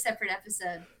need to be a separate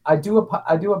episode. I do a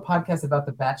podcast about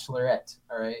The Bachelorette.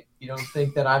 All right, you don't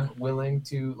think that I'm willing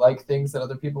to like things that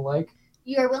other people like?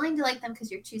 You are willing to like them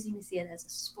because you're choosing to see it as a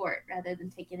sport rather than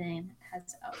take it in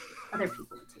as other people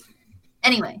would take it in.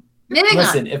 Anyway, moving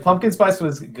Listen, on. if pumpkin spice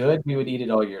was good, we would eat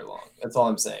it all year long. That's all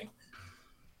I'm saying.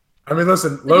 I mean,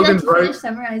 listen, Would you like Logan's to finish right.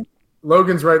 summarizing?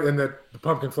 Logan's right in that the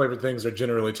pumpkin flavored things are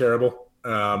generally terrible.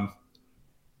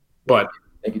 But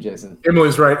Thank you, Jason.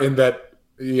 Emily's right in that,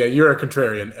 yeah, you're a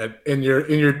contrarian. In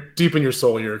your deep in your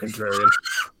soul, you're a contrarian.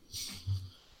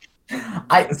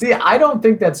 I don't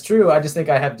think that's true. I just think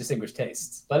I have distinguished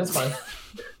tastes, but it's fine.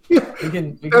 We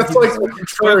can That's keep like going. the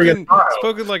contrarian style.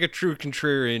 Spoken like a true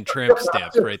contrarian tramp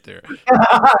stamp right there.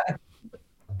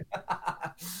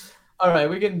 All right,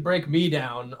 we can break me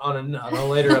down on a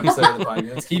later episode of the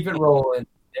podcast. Let's keep it rolling.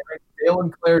 Dale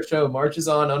and Claire show marches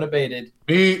on unabated.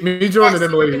 Me, Jordan,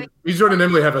 and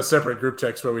Emily have a separate group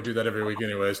text where we do that every week.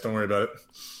 Anyways, don't worry about it.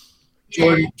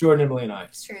 Jordan, Emily, and I.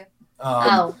 It's true. Um,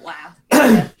 Oh, wow.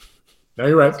 No,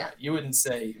 you're right. You wouldn't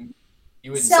say.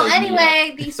 So say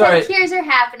anyway, these Sorry. pedicures are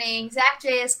happening. Zach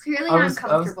J is clearly I was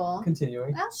uncomfortable.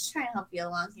 continuing. I was just trying to help you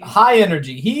along here. High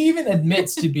energy. He even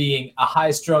admits to being a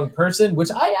high-strung person, which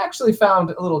I actually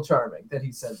found a little charming that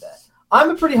he said that.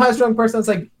 I'm a pretty high-strung person. It's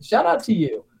like, shout out to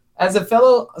you. As a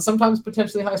fellow, sometimes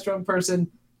potentially high-strung person,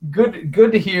 good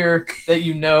to hear that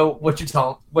you know what you're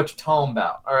talking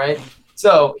about. All right.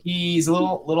 So he's a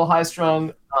little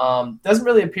high-strung. Doesn't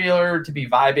really appear to be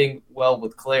vibing well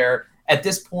with Claire. At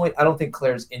this point, I don't think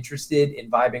Claire's interested in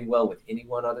vibing well with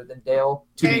anyone other than Dale,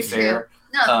 to Very be fair.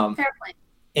 No, fair point.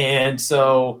 And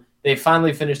so they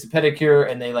finally finish the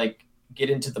pedicure and they like get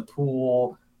into the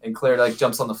pool and Claire like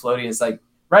jumps on the floaty. And it's like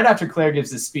right after Claire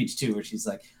gives this speech too, where she's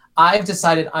like, I've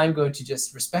decided I'm going to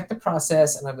just respect the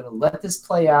process and I'm going to let this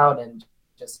play out and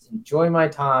just enjoy my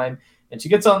time. And she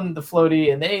gets on the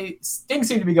floaty and things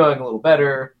seem to be going a little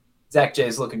better. Zach J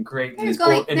is looking great in his They're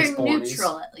 40s.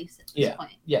 neutral at least at this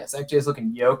point. Yeah, Zach J is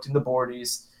looking yoked in the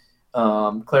boardies.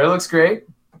 Claire looks great.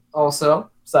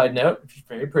 Also, side note, she's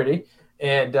very pretty.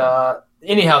 And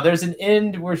anyhow, there's an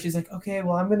end where she's like, okay,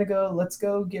 well, let's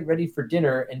go get ready for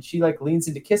dinner. And she like leans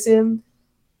in to kiss him.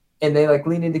 And they like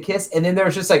lean in to kiss. And then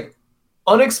there's just like,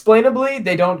 unexplainably,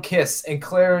 they don't kiss. And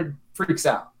Claire freaks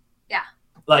out. Yeah.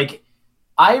 like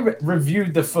I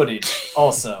reviewed the footage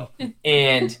also,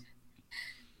 and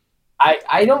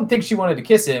I don't think she wanted to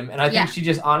kiss him, and I think she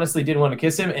just honestly didn't want to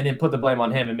kiss him, and then put the blame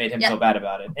on him and made him feel bad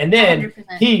about it. And then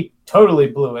 100%. he totally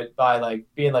blew it by like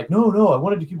being like, no, I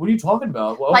wanted to. What are you talking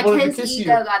about? Well, I Like wanted his to kiss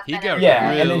ego you. got He better. got Yeah,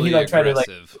 really and then he like tried to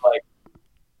aggressive.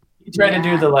 he tried to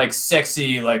do the like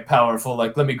sexy, like powerful,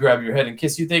 like let me grab your head and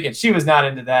kiss you thing, and she was not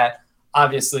into that.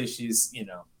 Obviously, she's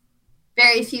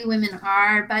Very few women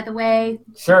are, by the way.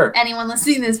 sure. Anyone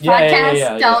listening to this Yeah, podcast,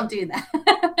 yeah, don't do that.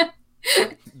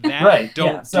 That Right,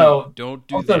 don't yeah, so don't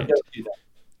do Also, that. don't do that.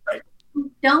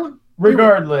 Don't.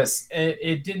 Regardless,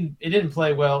 it didn't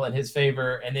play well in his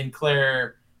favor, and then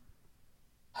Claire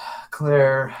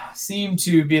seemed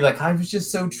to be like, I was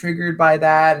just so triggered by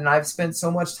that, and I've spent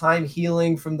so much time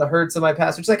healing from the hurts of my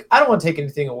past. Which, like, I don't want to take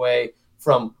anything away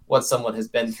from what someone has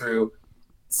been through.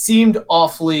 Seemed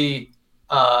awfully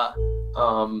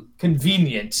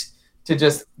convenient to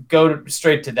just go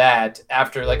straight to that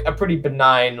after like a pretty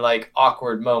benign, like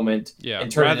awkward moment. Yeah,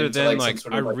 and turn it rather into, than some like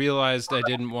sort I of, like, realized I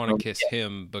didn't want to kiss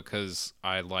him because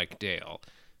I like Dale.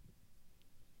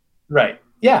 Right.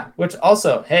 Yeah. Which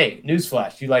also, hey,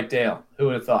 newsflash, you like Dale. Who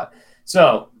would have thought?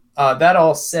 So that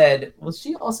all said, was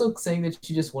she also saying that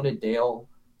she just wanted Dale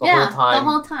the whole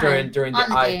time during on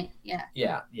the the date? Yeah.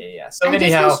 Yeah. So I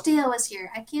anyhow, just wish Dale was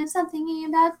here. I can't stop thinking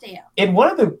about Dale. in one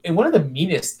of the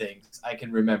meanest things I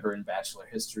can remember in Bachelor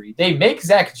history, they make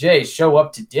Zach J show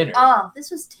up to dinner. Oh,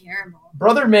 this was terrible.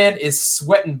 Brother man is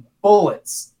sweating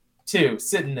bullets too,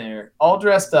 sitting there all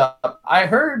dressed up. I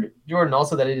heard, Jordan,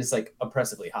 also that it is like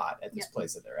oppressively hot at this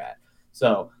place that they're at.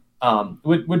 So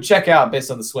would check out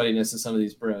based on the sweatiness of some of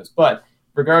these bros. But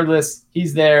regardless,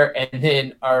 he's there, and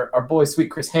then our boy sweet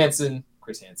Chris Harrison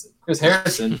comes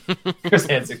in.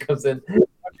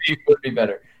 Would be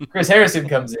better. Chris Harrison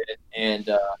comes in and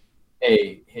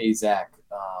hey Zach,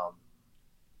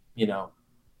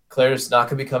 Claire's not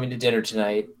gonna be coming to dinner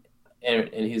tonight, and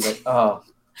he's like, oh,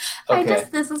 okay.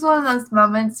 This is one of those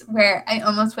moments where I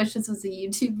almost wish this was a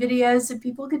YouTube video so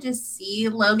people could just see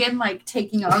Logan like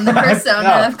taking on the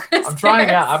persona of Chris I'm trying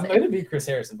Harrison. out. I'm going to be Chris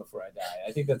Harrison before I die.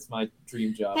 I think that's my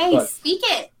dream job. Hey, but speak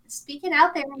it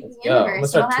out there in the I'm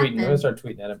universe. gonna start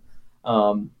tweeting at him.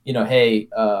 Hey,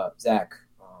 Zach.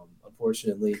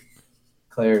 Unfortunately,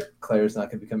 Claire's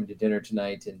not going to be coming to dinner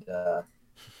tonight, and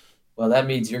well, that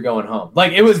means you're going home.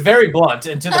 Like, it was very blunt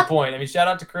and to the point. I mean, shout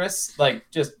out to Chris. Like,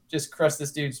 just crushed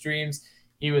this dude's dreams.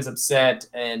 He was upset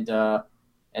and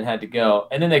had to go.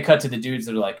 And then they cut to the dudes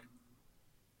that are like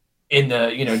in the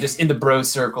just in the bro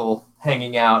circle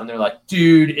hanging out, and they're like,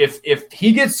 dude, if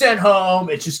he gets sent home,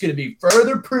 it's just going to be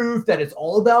further proof that it's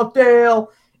all about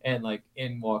Dale. And like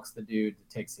in walks the dude that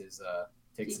takes his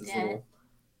little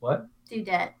what?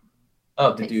 Dudette.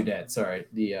 Oh, the dudette. Sorry,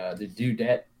 the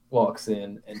dudette walks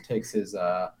in and takes his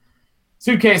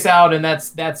suitcase out, and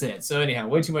that's it. So anyhow,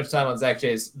 way too much time on Zach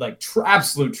J's like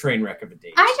absolute train wreck of a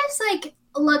date. I just like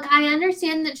look. I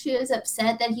understand that she was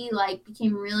upset that he like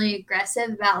became really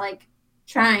aggressive about like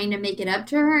trying to make it up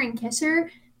to her and kiss her,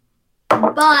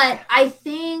 but I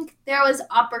think there was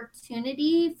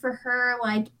opportunity for her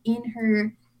like in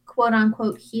her quote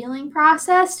unquote healing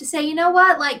process to say, you know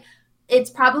what, like, it's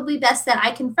probably best that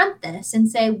I confront this and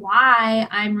say why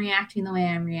I'm reacting the way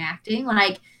I'm reacting.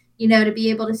 Like, to be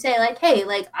able to say like, hey,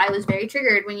 like I was very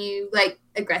triggered when you like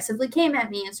aggressively came at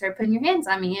me and started putting your hands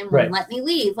on me and wouldn't let me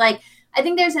leave. Like, I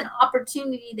think there's an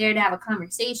opportunity there to have a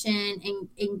conversation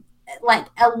and like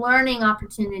a learning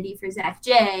opportunity for Zach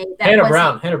J. Hannah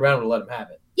Brown would let him have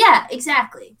it. Yeah,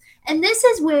 exactly. And this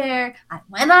is where I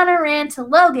went on a rant to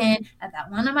Logan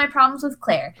about one of my problems with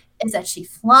Claire is that she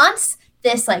flaunts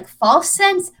this like false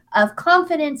sense of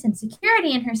confidence and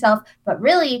security in herself, but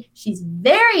really she's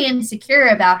very insecure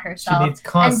about herself. She needs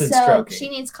constant stroking. She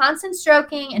needs constant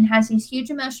stroking and has these huge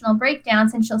emotional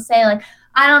breakdowns, and she'll say like,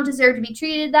 I don't deserve to be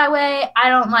treated that way. I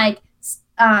don't like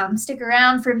stick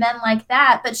around for men like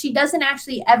that. But she doesn't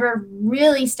actually ever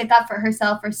really stick up for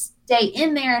herself or stay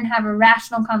in there and have a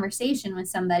rational conversation with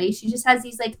somebody. She just has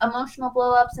these like emotional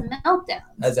blow-ups and meltdowns.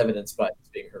 As evidenced by this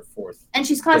being her fourth. And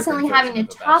she's constantly having to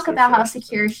talk about how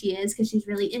secure she is because she's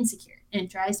really insecure. And it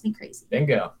drives me crazy.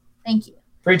 Bingo. Thank you.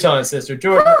 Preach on it, sister.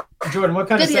 Jordan, what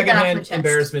kind of Good to get that off my secondhand chest.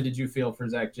 embarrassment did you feel for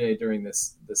Zach J during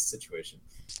this situation?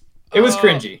 It was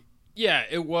cringy. Yeah,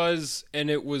 it was,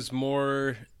 and it was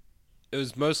mostly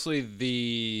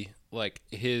the like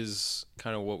his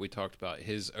kind of what we talked about,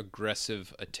 his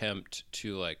aggressive attempt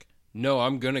to like, no,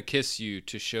 I'm gonna kiss you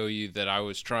to show you that I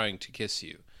was trying to kiss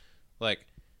you. Like,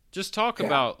 just talk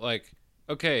about like,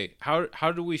 okay,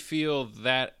 how do we feel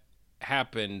that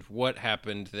happened? What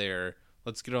happened there?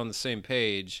 Let's get on the same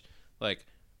page. Like,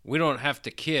 we don't have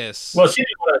to kiss. Well, she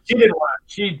didn't no, she didn't want.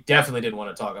 She definitely didn't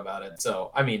want to talk about it.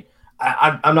 So I mean,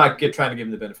 I'm not trying to give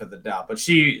him the benefit of the doubt, but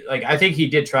she I think he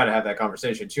did try to have that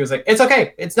conversation. She was like, "It's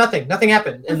okay, it's nothing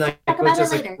happened," and like Talk it was about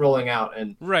just it like later. rolling out.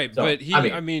 And Right, so, but he I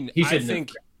I mean, mean, he I shouldn't have.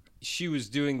 think she was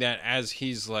doing that as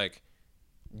he's like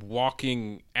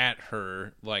walking at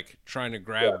her, like trying to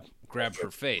grab her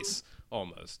face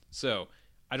almost. So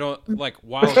I don't like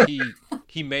while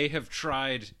he may have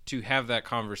tried to have that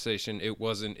conversation, it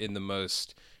wasn't in the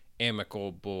most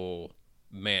amicable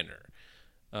manner.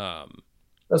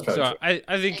 That's probably So true.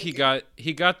 I think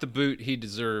he got the boot he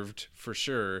deserved for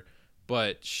sure,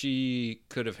 but she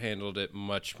could have handled it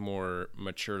much more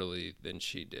maturely than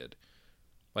she did.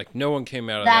 Like no one came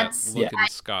out of That's- that looking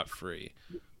scot-free.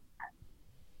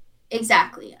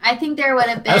 Exactly. I think there would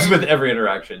have been. As with every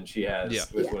interaction she has Yeah.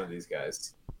 with Yeah. one of these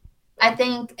guys. I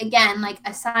think again, like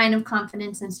a sign of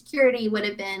confidence and security would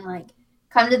have been like,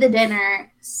 come to the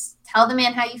dinner, tell the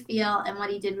man how you feel and what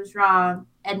he did was wrong,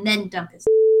 and then dump his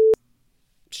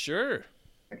Sure.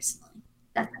 personally.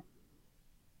 That's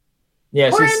Yeah,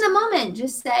 or she's in the moment,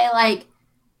 just say like,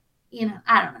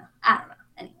 I don't know.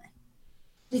 Anyway,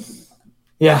 we can move on.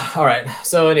 yeah. All right.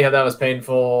 So anyhow, that was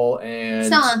painful, and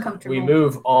So uncomfortable. we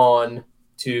move on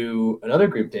to another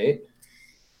group date.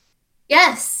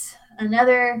 Yes,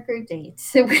 another group date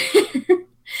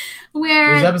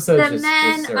where These episodes the just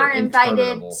men are are invited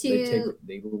interminable. to.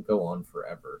 They will go on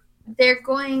forever. They're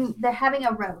having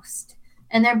a roast,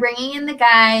 and they're bringing in the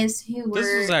guys who were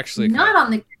This was actually not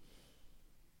on the.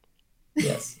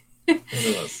 Yes. It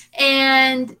was.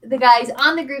 And the guys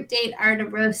on the group date are to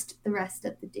roast the rest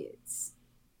of the dudes.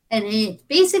 And it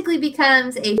basically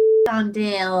becomes a on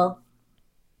Dale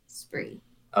spree.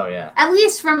 Oh yeah. At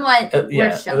least from what Yeah, we're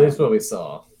at showing. least what we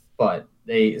saw. But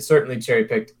they certainly cherry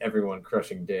picked everyone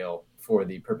crushing Dale for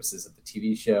the purposes of the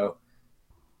TV show.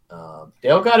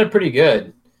 Dale got it pretty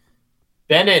good.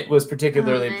 Bennett was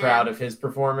particularly man. proud of his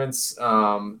performance.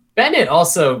 Bennett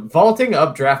also vaulting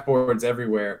up draft boards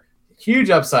everywhere.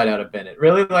 Huge upside out of Bennett.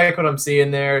 Really like what I'm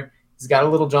seeing there. He's got a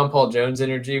little John Paul Jones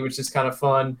energy, which is kind of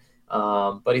fun.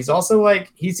 But he's also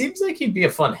he seems like he'd be a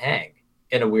fun hang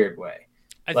in a weird way.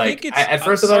 I Like, think it's at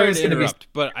first I thought it sorry was to gonna be- interrupt,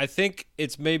 but I think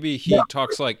it's maybe he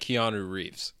talks like Keanu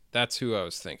Reeves. That's who I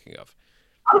was thinking of.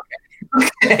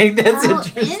 Okay, that's Oh,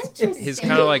 interesting. His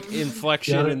kind of like Interesting.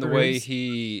 inflection in the way Reeves.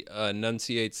 he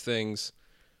enunciates things.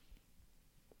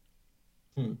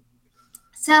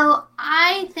 So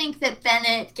I think that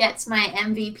Bennett gets my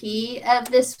MVP of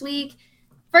this week.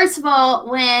 First of all,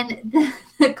 when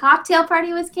the cocktail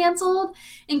party was canceled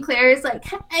and Claire's like,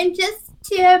 I'm just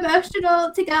too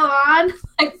emotional to go on,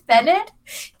 like Bennett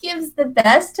gives the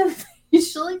best of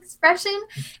facial expression.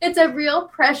 It's a real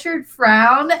pressured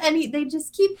frown, and they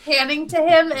just keep panning to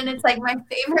him, and it's like my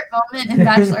favorite moment in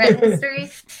Bachelorette history.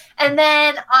 And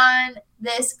then on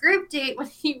this group date when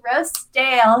he roasts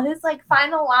Dale, his like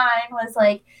final line was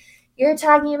like, you're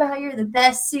talking about you're the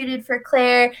best suited for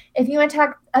Claire. If you want to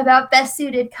talk about best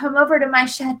suited, come over to my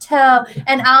chateau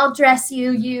and I'll dress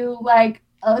you like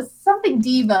something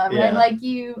diva, Yeah. right? Like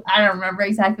you, I don't remember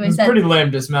exactly It what he was said. pretty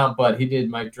lame dismount, but he did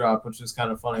mic drop, which was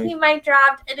kind of funny. He mic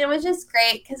dropped, and it was just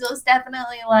great because it was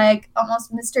definitely like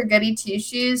almost Mr. Goody Two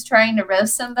Shoes trying to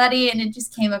roast somebody, and it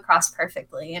just came across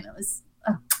perfectly, and it was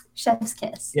chef's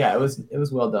kiss. Yeah, it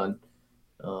was well done.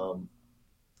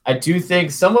 I do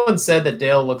think someone said that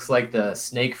Dale looks like the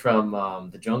snake from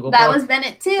the Jungle That Book. was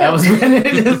Bennett too. That was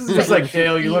it's just like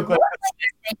Dale. You look like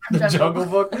the Jungle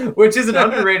Book, which is an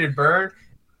underrated burn.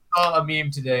 I saw a meme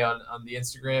today on the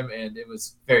Instagram, and it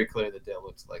was very clear that Dale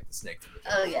looks like the snake from the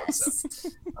Jungle Oh Book. yes. So,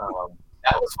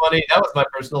 that was funny. That was my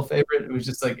personal favorite. It was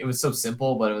just like it was so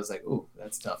simple, but it was like, ooh,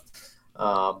 that's tough.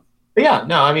 But yeah,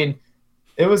 no, I mean,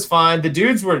 it was fine. The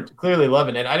dudes were clearly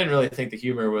loving it. I didn't really think the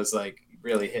humor was like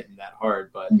really hitting that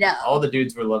hard, but No. all the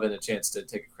dudes were loving a chance to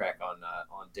take a crack on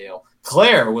Dale.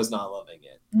 Claire was not loving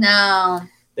it. No.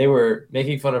 They were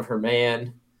making fun of her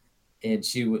man, and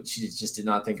she just did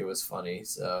not think it was funny.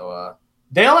 So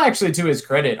Dale, actually, to his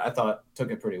credit, I thought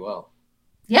took it pretty well.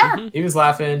 Yeah. He was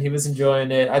laughing, he was enjoying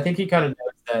it. I think he kind of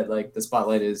knows that like the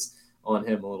spotlight is on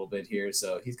him a little bit here,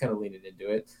 so he's kind of leaning into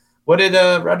it. What did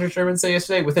Roger Sherman say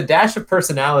yesterday? With a dash of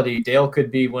personality, Dale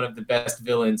could be one of the best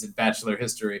villains in Bachelor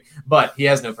history, but he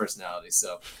has no personality.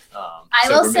 So I so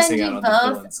will we're send missing you out on the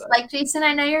villain both. side. Like Jason,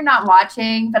 I know you're not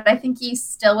watching, but I think you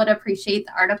still would appreciate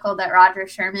the article that Roger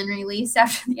Sherman released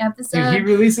after the episode. Dude,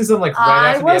 he releases them like right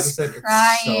I after was the episode.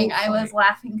 crying. It's so I was funny.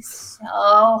 laughing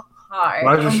so hard.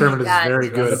 Roger Oh my Sherman is God. very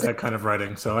good at that kind of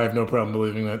writing, so I have no problem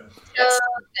believing that. So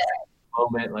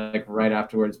moment like right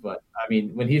afterwards, but I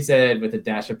mean when he said with a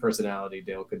dash of personality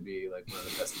Dale could be like one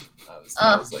of the best,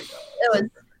 I was like it was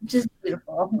Just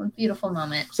beautiful. A beautiful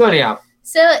moment. So anyhow,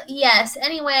 So, yes,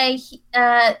 anyway,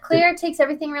 Claire takes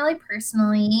everything really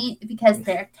personally because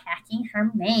they're attacking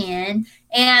her man.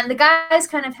 And the guys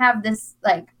kind of have this,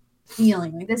 like,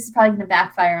 feeling like this is probably going to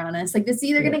backfire on us. Like, this is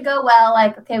either going to go well,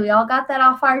 like, okay, we all got that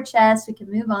off our chest, we can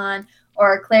move on,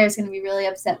 or Claire's going to be really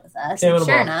upset with us. And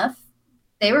sure enough,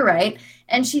 they were right.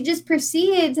 And she just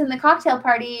proceeds in the cocktail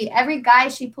party. Every guy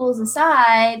she pulls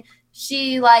aside,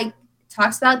 she, like,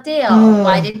 talks about Dale.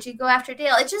 Why did you go after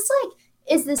Dale? It's just, like,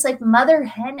 is this like mother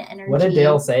hen energy? what did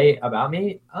Dale say about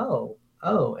me? Oh,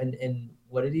 and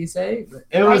what did he say?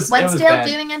 What's Dale bad.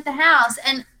 Doing at the house?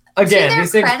 And again,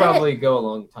 these things probably go a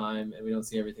long time, and we don't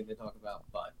see everything they talk about.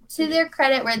 But to their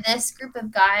credit, where this group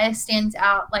of guys stands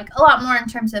out like a lot more in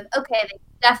terms of okay, they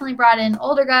definitely brought in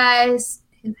older guys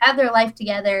who have their life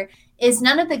together. Is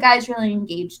none of the guys really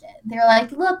engaged in? They're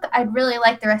like, look, I'd really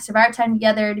like the rest of our time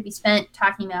together to be spent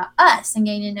talking about us and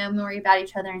getting to know more about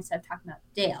each other instead of talking about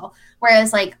Dale.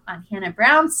 Whereas, like, on Hannah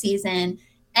Brown's season,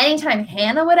 anytime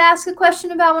Hannah would ask a question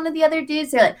about one of the other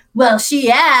dudes, they're like, well, she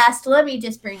asked. Let me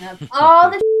just bring up all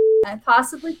the I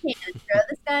possibly can and throw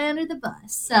this guy under the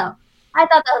bus. So I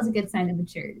thought that was a good sign of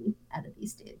maturity out of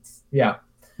these dudes. Yeah,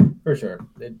 for sure.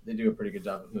 They do a pretty good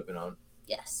job of moving on.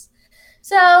 Yes.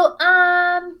 So,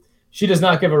 she does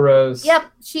not give a rose.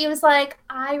 Yep. She was like,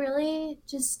 I really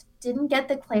just didn't get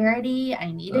the clarity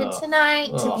I needed tonight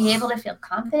to be able to feel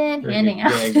confident handing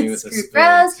out this group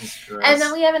rose. And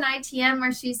then we have an ITM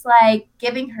where she's like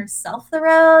giving herself the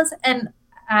rose. And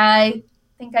I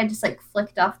think I just like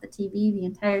flicked off the TV the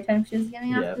entire time she was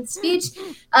giving out the speech.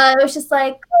 It was just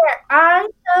like, Claire, I'm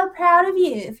so proud of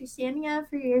you. If you're standing up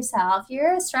for yourself,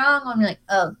 you're a strong one. You're like,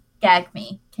 oh, gag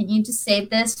me. Can you just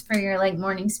save this for your like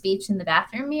morning speech in the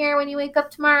bathroom mirror when you wake up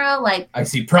tomorrow? Like, I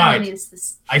see pride.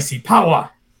 I see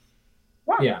power.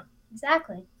 Yeah.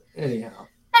 Exactly. Anyhow.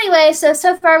 Anyway,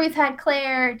 so far we've had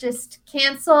Claire just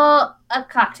cancel a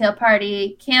cocktail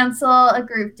party, cancel a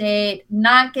group date,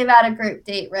 not give out a group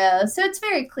date rose. So it's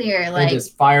very clear. Like, they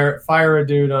just fire a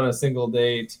dude on a single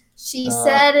date. She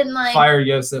said, and like fire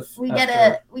Yosef. We get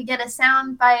a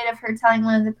sound bite of her telling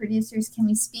one of the producers, "Can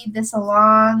we speed this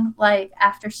along?" Like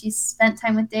after she's spent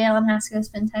time with Dale and has to go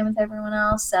spend time with everyone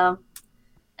else. So,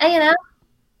 and you know,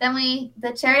 then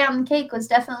the cherry on the cake was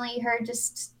definitely her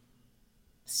just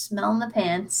smelling the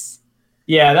pants.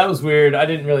 Yeah, that was weird. I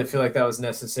didn't really feel like that was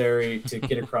necessary to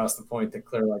get across the point that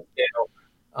Claire liked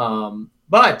Dale.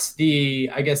 But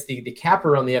I guess the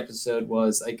capper on the episode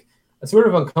was like a sort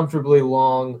of uncomfortably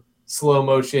long slow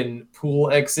motion pool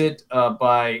exit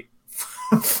by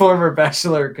former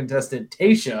Bachelor contestant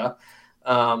Tayshia,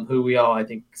 who we all, I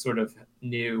think, sort of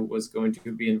knew was going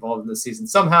to be involved in this season.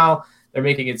 Somehow they're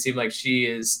making it seem like she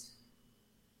is,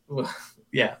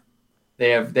 yeah,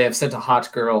 they have sent a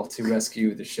hot girl to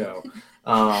rescue the show.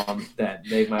 That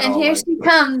they might. And here she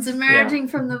comes emerging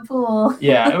from the pool.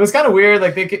 Yeah, it was kind of weird.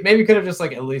 Like they could have just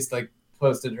like at least like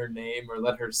posted her name or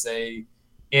let her say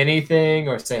anything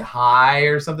or say hi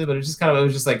or something, but it was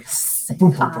just like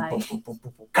boop, boop, boop, boop,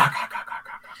 boop,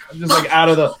 boop, just like out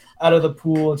of the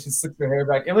pool, and she slicked her hair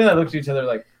back. Emily and I looked at each other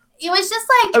like it was just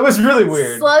like it was really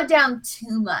weird. Slow down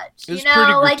too much, you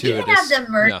know. Like you can have the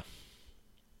murder.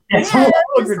 Yeah, it's a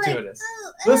little gratuitous.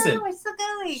 Like, listen, still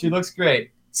going. She looks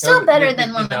great. Still better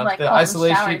than one of like the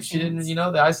isolation. She didn't,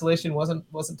 the isolation wasn't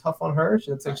tough on her.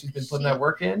 She looks like she's been putting that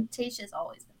work in. Tasha's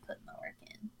always been putting the work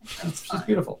in. She's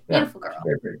beautiful. Beautiful girl.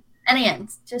 Very pretty. And again,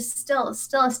 just still a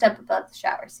step above the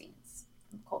shower scenes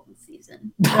from Colton's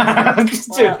season.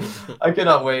 Dude, I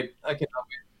cannot wait. For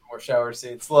more shower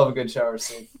scenes. Love a good shower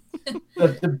scene.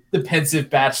 the pensive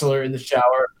bachelor in the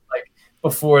shower, like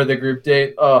before the group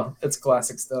date. Oh, it's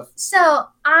classic stuff. So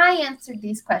I answered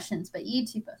these questions, but you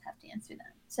two both have to answer them.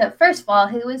 So first of all,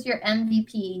 who was your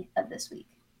MVP of this week?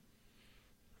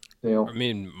 Dale. I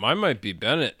mean, mine might be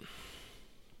Bennett.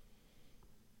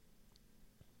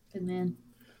 Good man.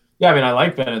 Yeah, I mean, I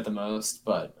like Bennett the most,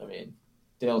 but I mean,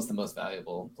 Dale's the most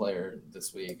valuable player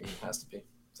this week. I mean, it has to be.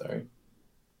 Sorry.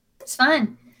 It's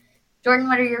fine. Jordan,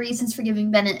 what are your reasons for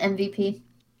giving Bennett MVP?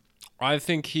 I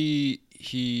think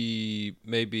he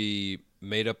maybe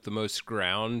made up the most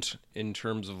ground in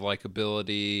terms of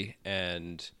likability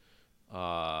and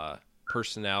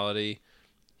personality.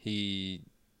 He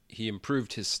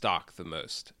improved his stock the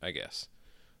most, I guess.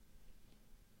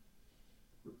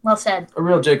 Well said. A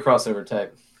real J crossover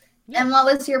type. And what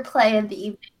was your play of the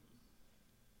evening?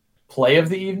 Play of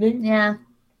the evening? Yeah.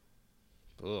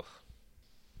 Ugh.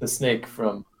 The snake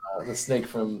from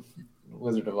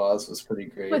Wizard of Oz was pretty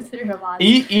great. Wizard of Oz.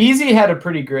 Easy had a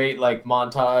pretty great like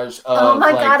montage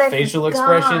of facial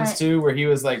expressions too, where he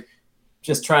was like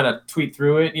just trying to tweet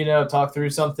through it, talk through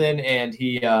something, and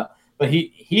but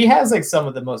he has like some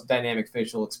of the most dynamic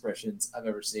facial expressions I've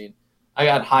ever seen. I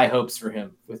got high hopes for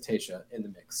him with Tayshia in the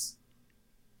mix.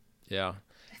 Yeah.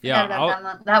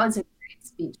 That was a great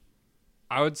speech.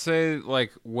 I would say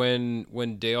like when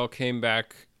Dale came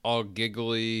back all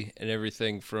giggly and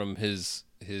everything from his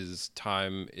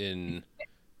time in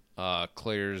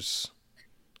Claire's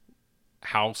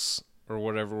house or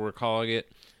whatever we're calling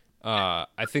it.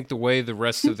 I think the way the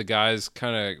rest of the guys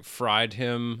kind of fried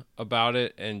him about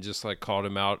it and just like called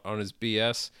him out on his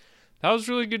BS, that was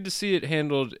really good to see it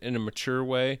handled in a mature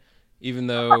way, even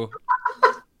though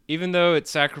it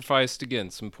sacrificed, again,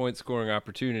 some point scoring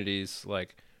opportunities.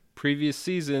 Like previous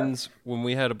seasons when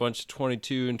we had a bunch of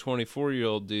 22 and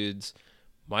 24-year-old dudes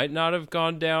might not have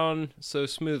gone down so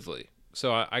smoothly.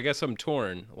 So I guess I'm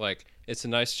torn. Like, it's a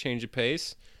nice change of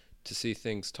pace to see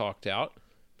things talked out,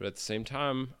 but at the same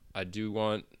time, I do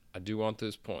want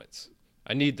those points.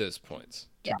 I need those points,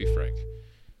 to be frank.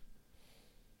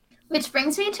 Which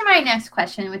brings me to my next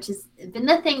question, which has been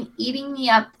the thing eating me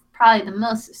up probably the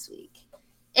most this week,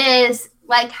 is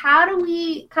like, how do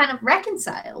we kind of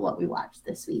reconcile what we watched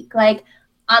this week? Like,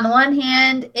 on the one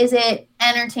hand, is it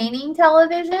entertaining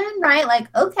television, right?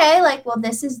 Like, okay, like, well,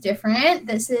 this is different.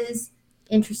 This is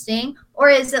interesting. Or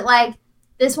is it like,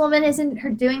 this woman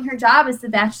isn't doing her job as the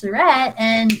Bachelorette,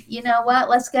 and you know what?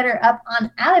 Let's get her up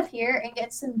on out of here and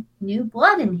get some new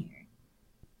blood in here.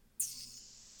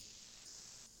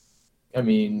 I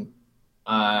mean,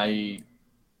 I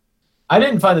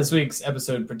didn't find this week's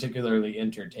episode particularly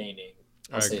entertaining.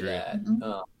 I'll say that.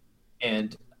 Mm-hmm.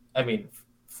 And I mean,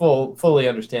 fully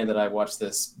understand that I watched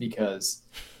this because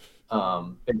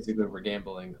basically we're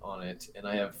gambling on it, and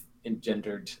I have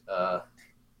engendered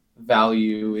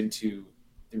value into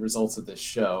the results of this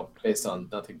show based on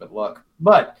nothing but luck.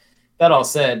 But that all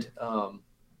said,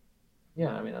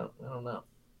 yeah, I mean, I don't know.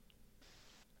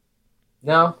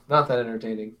 No, not that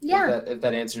entertaining. Yeah. If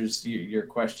that answers your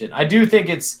question. I do think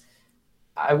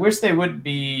I wish they would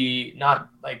be not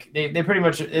like they pretty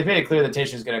much they made it clear that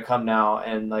Tayshia is going to come now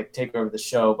and like take over the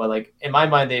show. But like in my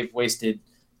mind, they've wasted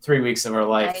 3 weeks of our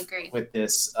life with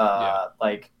this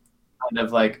like kind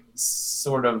of like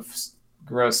sort of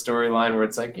gross storyline where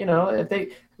it's like, if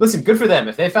they listen, good for them.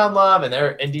 If they found love and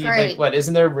they're indeed like, what,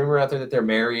 isn't there a rumor out there that they're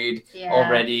married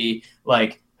already?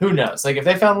 Like, who knows? Like if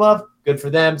they found love, good for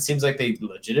them. Seems like they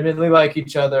legitimately like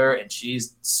each other, and she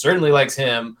certainly likes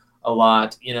him a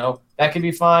lot. That could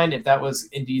be fine. If that was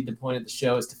indeed the point of the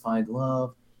show is to find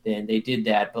love, then they did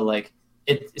that. But like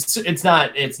it's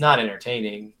not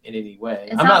entertaining in any way.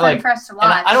 I'm not like for us to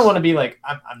watch. I don't want to be like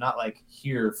I'm not like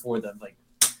here for them, like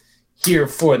here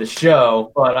for the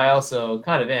show, but I also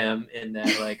kind of am in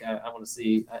that like I want to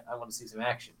see some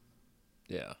action.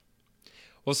 Yeah.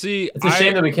 Well, see, it's a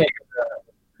shame that we can't get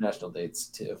national dates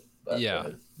too. But, yeah,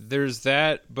 there's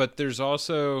that, but there's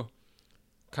also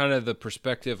kind of the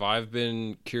perspective I've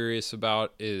been curious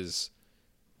about is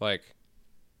like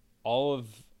all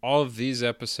of these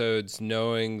episodes,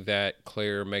 knowing that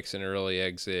Claire makes an early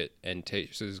exit and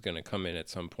Tayshia is going to come in at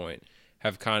some point,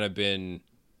 have kind of been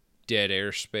dead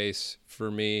airspace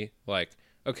for me. Like,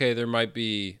 okay, there might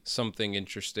be something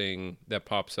interesting that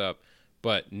pops up,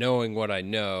 but knowing what I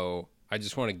know, I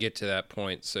just want to get to that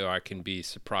point so I can be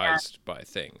surprised by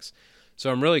things. So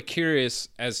I'm really curious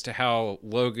as to how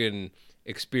Logan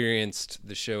experienced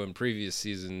the show in previous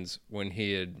seasons when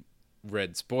he had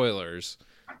read spoilers,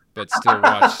 but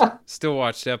still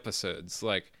watched episodes.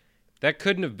 Like, that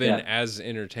couldn't have been as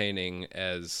entertaining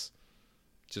as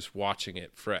just watching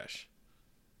it fresh.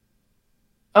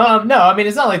 No, I mean,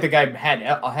 it's not like the guy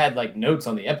had like notes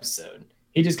on the episode.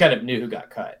 He just kind of knew who got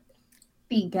cut.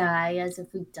 Guy, as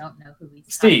if we don't know who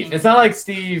he's Steve. It's not like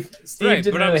Steve right,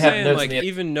 didn't but really I'm have saying, notes. Like,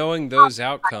 even knowing those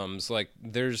outcomes, like,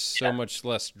 there's so much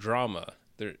less drama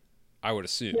there, I would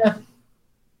assume. Yeah.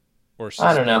 Or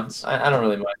I don't know. I don't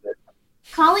really mind it.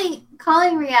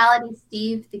 Calling reality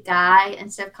Steve the guy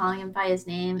instead of calling him by his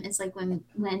name is like when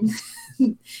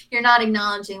you're not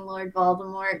acknowledging Lord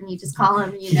Voldemort and you just call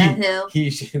him who. He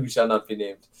who shall not be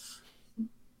named.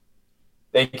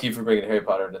 Thank you for bringing Harry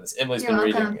Potter into this. Emily's been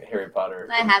reading Harry Potter.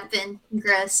 I have been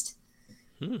engrossed.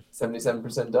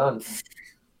 77% done.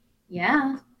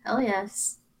 Yeah, hell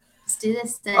yes. Let's do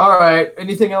this thing. All right.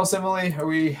 Anything else, Emily? Are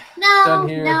we done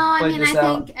here? No. I mean,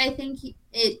 I think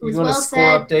it was well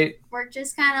said. Update? We're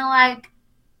just kind of like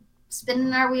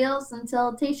spinning our wheels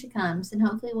until Tayshia comes, and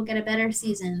hopefully we'll get a better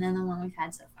season than the one we've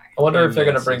had so far. I wonder if they're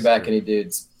going to bring back any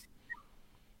dudes.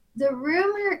 The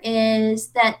rumor is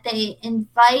that they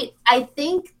invite, I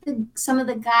think some of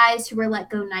the guys who were let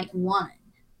go night one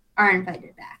are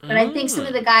invited back. But I think some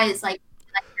of the guys like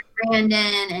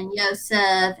Brandon and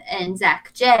Yosef and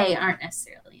Zach J aren't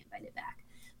necessarily invited back,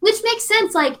 which makes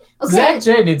sense. Like, okay, Zach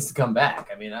J needs to come back.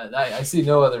 I mean, I see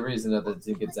no other reason other than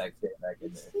to get Zach J back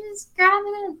in there. he's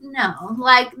grabbing it. No,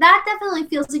 like that definitely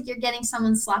feels like you're getting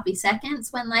someone's sloppy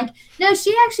seconds when, like, no,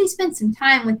 she actually spent some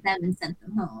time with them and sent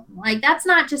them home. Like, that's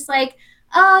not just like,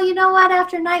 oh, you know what,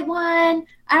 after night one,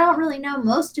 I don't really know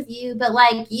most of you, but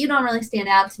like, you don't really stand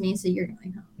out to me, so you're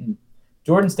going home.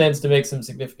 Jordan stands to make some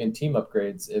significant team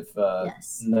upgrades if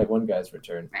Yes. night one guys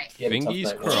return. Right. He had a tough Fingies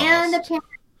night one. crossed. And apparently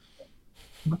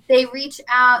they reach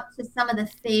out to some of the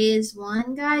phase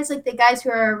one guys, like the guys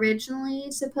who are originally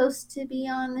supposed to be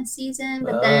on the season,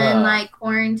 but then like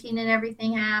quarantine and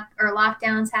everything or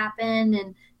lockdowns happened,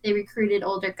 and they recruited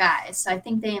older guys. So I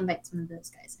think they invite some of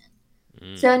those guys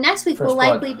in. So next week First we'll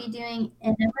blood. likely be doing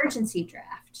an emergency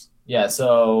draft. Yeah,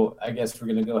 so I guess we're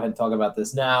going to go ahead and talk about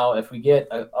this now. If we get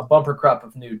a bumper crop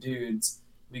of new dudes,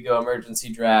 we go emergency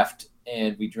draft,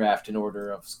 and we draft in order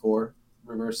of score,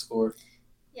 reverse score.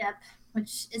 Yep,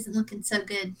 which isn't looking so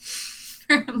good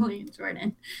for Emily and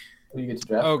Jordan. Who do you get to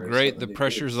draft Oh, first? great. What The do you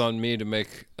pressure's do? on me to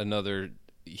make another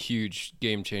huge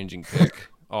game-changing pick.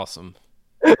 Awesome.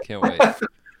 Can't wait.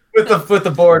 with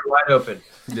the board wide open.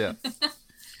 Yeah.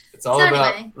 It's all So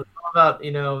about anyway.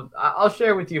 I'll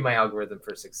share with you my algorithm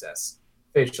for success.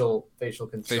 Facial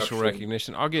construction. Facial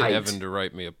recognition. I'll get height. Evan to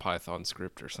write me a Python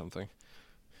script or something.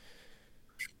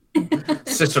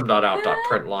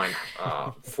 System.out.println.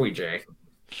 Fui.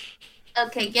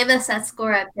 Okay, give us that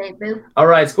score update, boo. All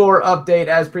right, score update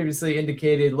as previously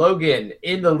indicated. Logan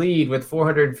in the lead with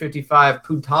 455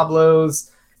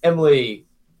 puntablos. Emily,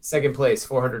 second place,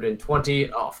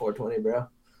 420. Oh, 420, bro.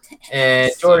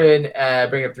 And Jordan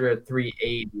bring up through at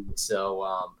 380.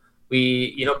 So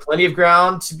we, plenty of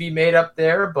ground to be made up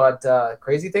there, but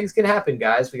crazy things can happen,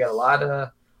 guys. We got a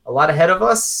lot ahead of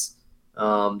us.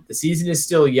 The season is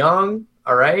still young.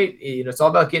 All right, it's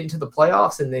all about getting to the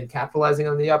playoffs and then capitalizing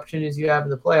on the opportunities you have in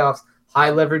the playoffs.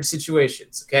 High leverage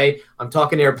situations. Okay, I'm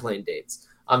talking airplane dates.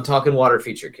 I'm talking water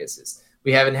feature kisses.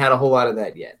 We haven't had a whole lot of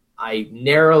that yet. I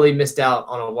narrowly missed out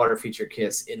on a water feature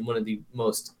kiss in one of the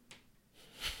most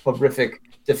horrific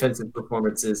defensive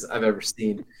performances I've ever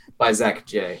seen by Zach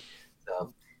J.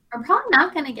 So We're probably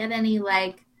not going to get any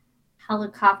like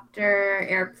helicopter,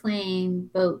 airplane,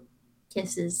 boat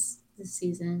kisses this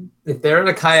season. if they're in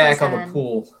a kayak So on the sad.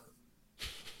 pool,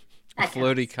 A That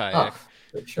floaty counts.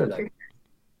 kayak. sure that.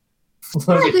 I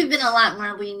feel like we've been a lot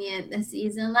more lenient this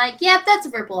season. Like, yep, that's a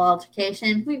verbal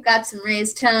altercation. We've got some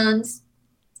raised tones.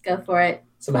 Let's go for it.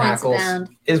 Some Points hackles. abound.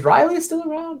 Is Riley still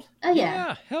around? Oh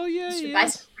yeah. Hell yeah. Just he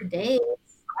advice is. for days.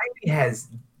 Riley has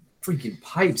freaking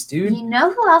pipes, dude. You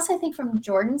know who else I think from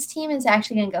Jordan's team is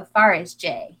actually going to go far is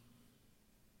Jay.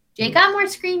 Jay got more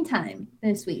screen time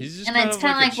this week, He's just and kind it's of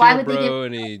kind of like like, a why chill would they bro,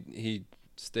 give? and he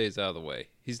stays out of the way.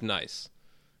 He's nice.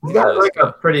 He's got Nice like guy.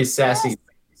 a pretty sassy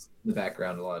face in the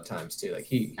background a lot of times too. Like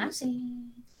he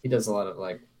does a lot of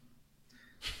like.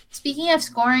 Speaking of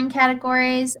scoring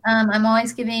categories, I'm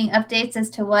always giving updates as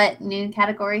to what new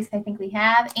categories I think we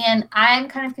have, and I'm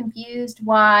kind of confused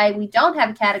why we don't have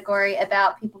a category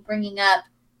about people bringing up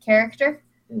character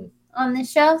on this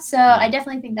show. So I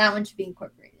definitely think that one should be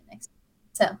incorporated next.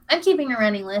 So I'm keeping a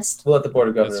running list. We'll let the board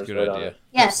of That's governors a good vote on idea. it.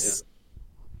 Yes.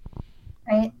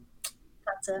 Right.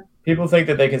 That's a People think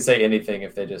that they can say anything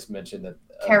if they just mention that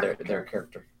Character. their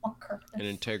character. And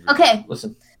integrity. okay.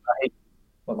 Listen, I hate,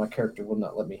 but my character will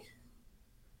not let me.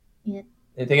 Yeah.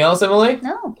 Anything else, Emily?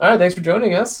 No, All right, thanks for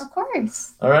joining us. of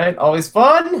course. All right, always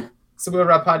fun. It's the Wheel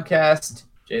Route Podcast.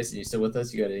 Jason, you still with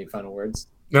us? You got any final words?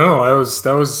 No,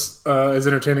 that was as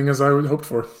entertaining as I would hoped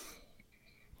for.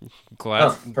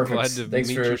 Glad perfect. to Thanks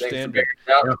meet for your figuring standard.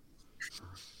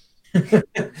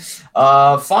 it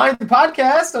out. Find the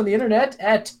podcast on the internet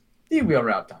at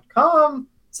thewheelroute.com.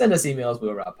 Send us emails,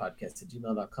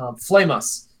 wheelroutepodcast@gmail.com. Flame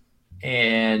us.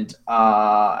 And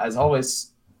as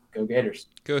always, go Gators.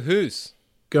 Go Who's.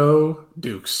 Go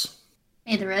Dukes.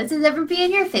 May the roses ever be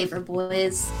in your favor,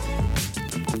 boys.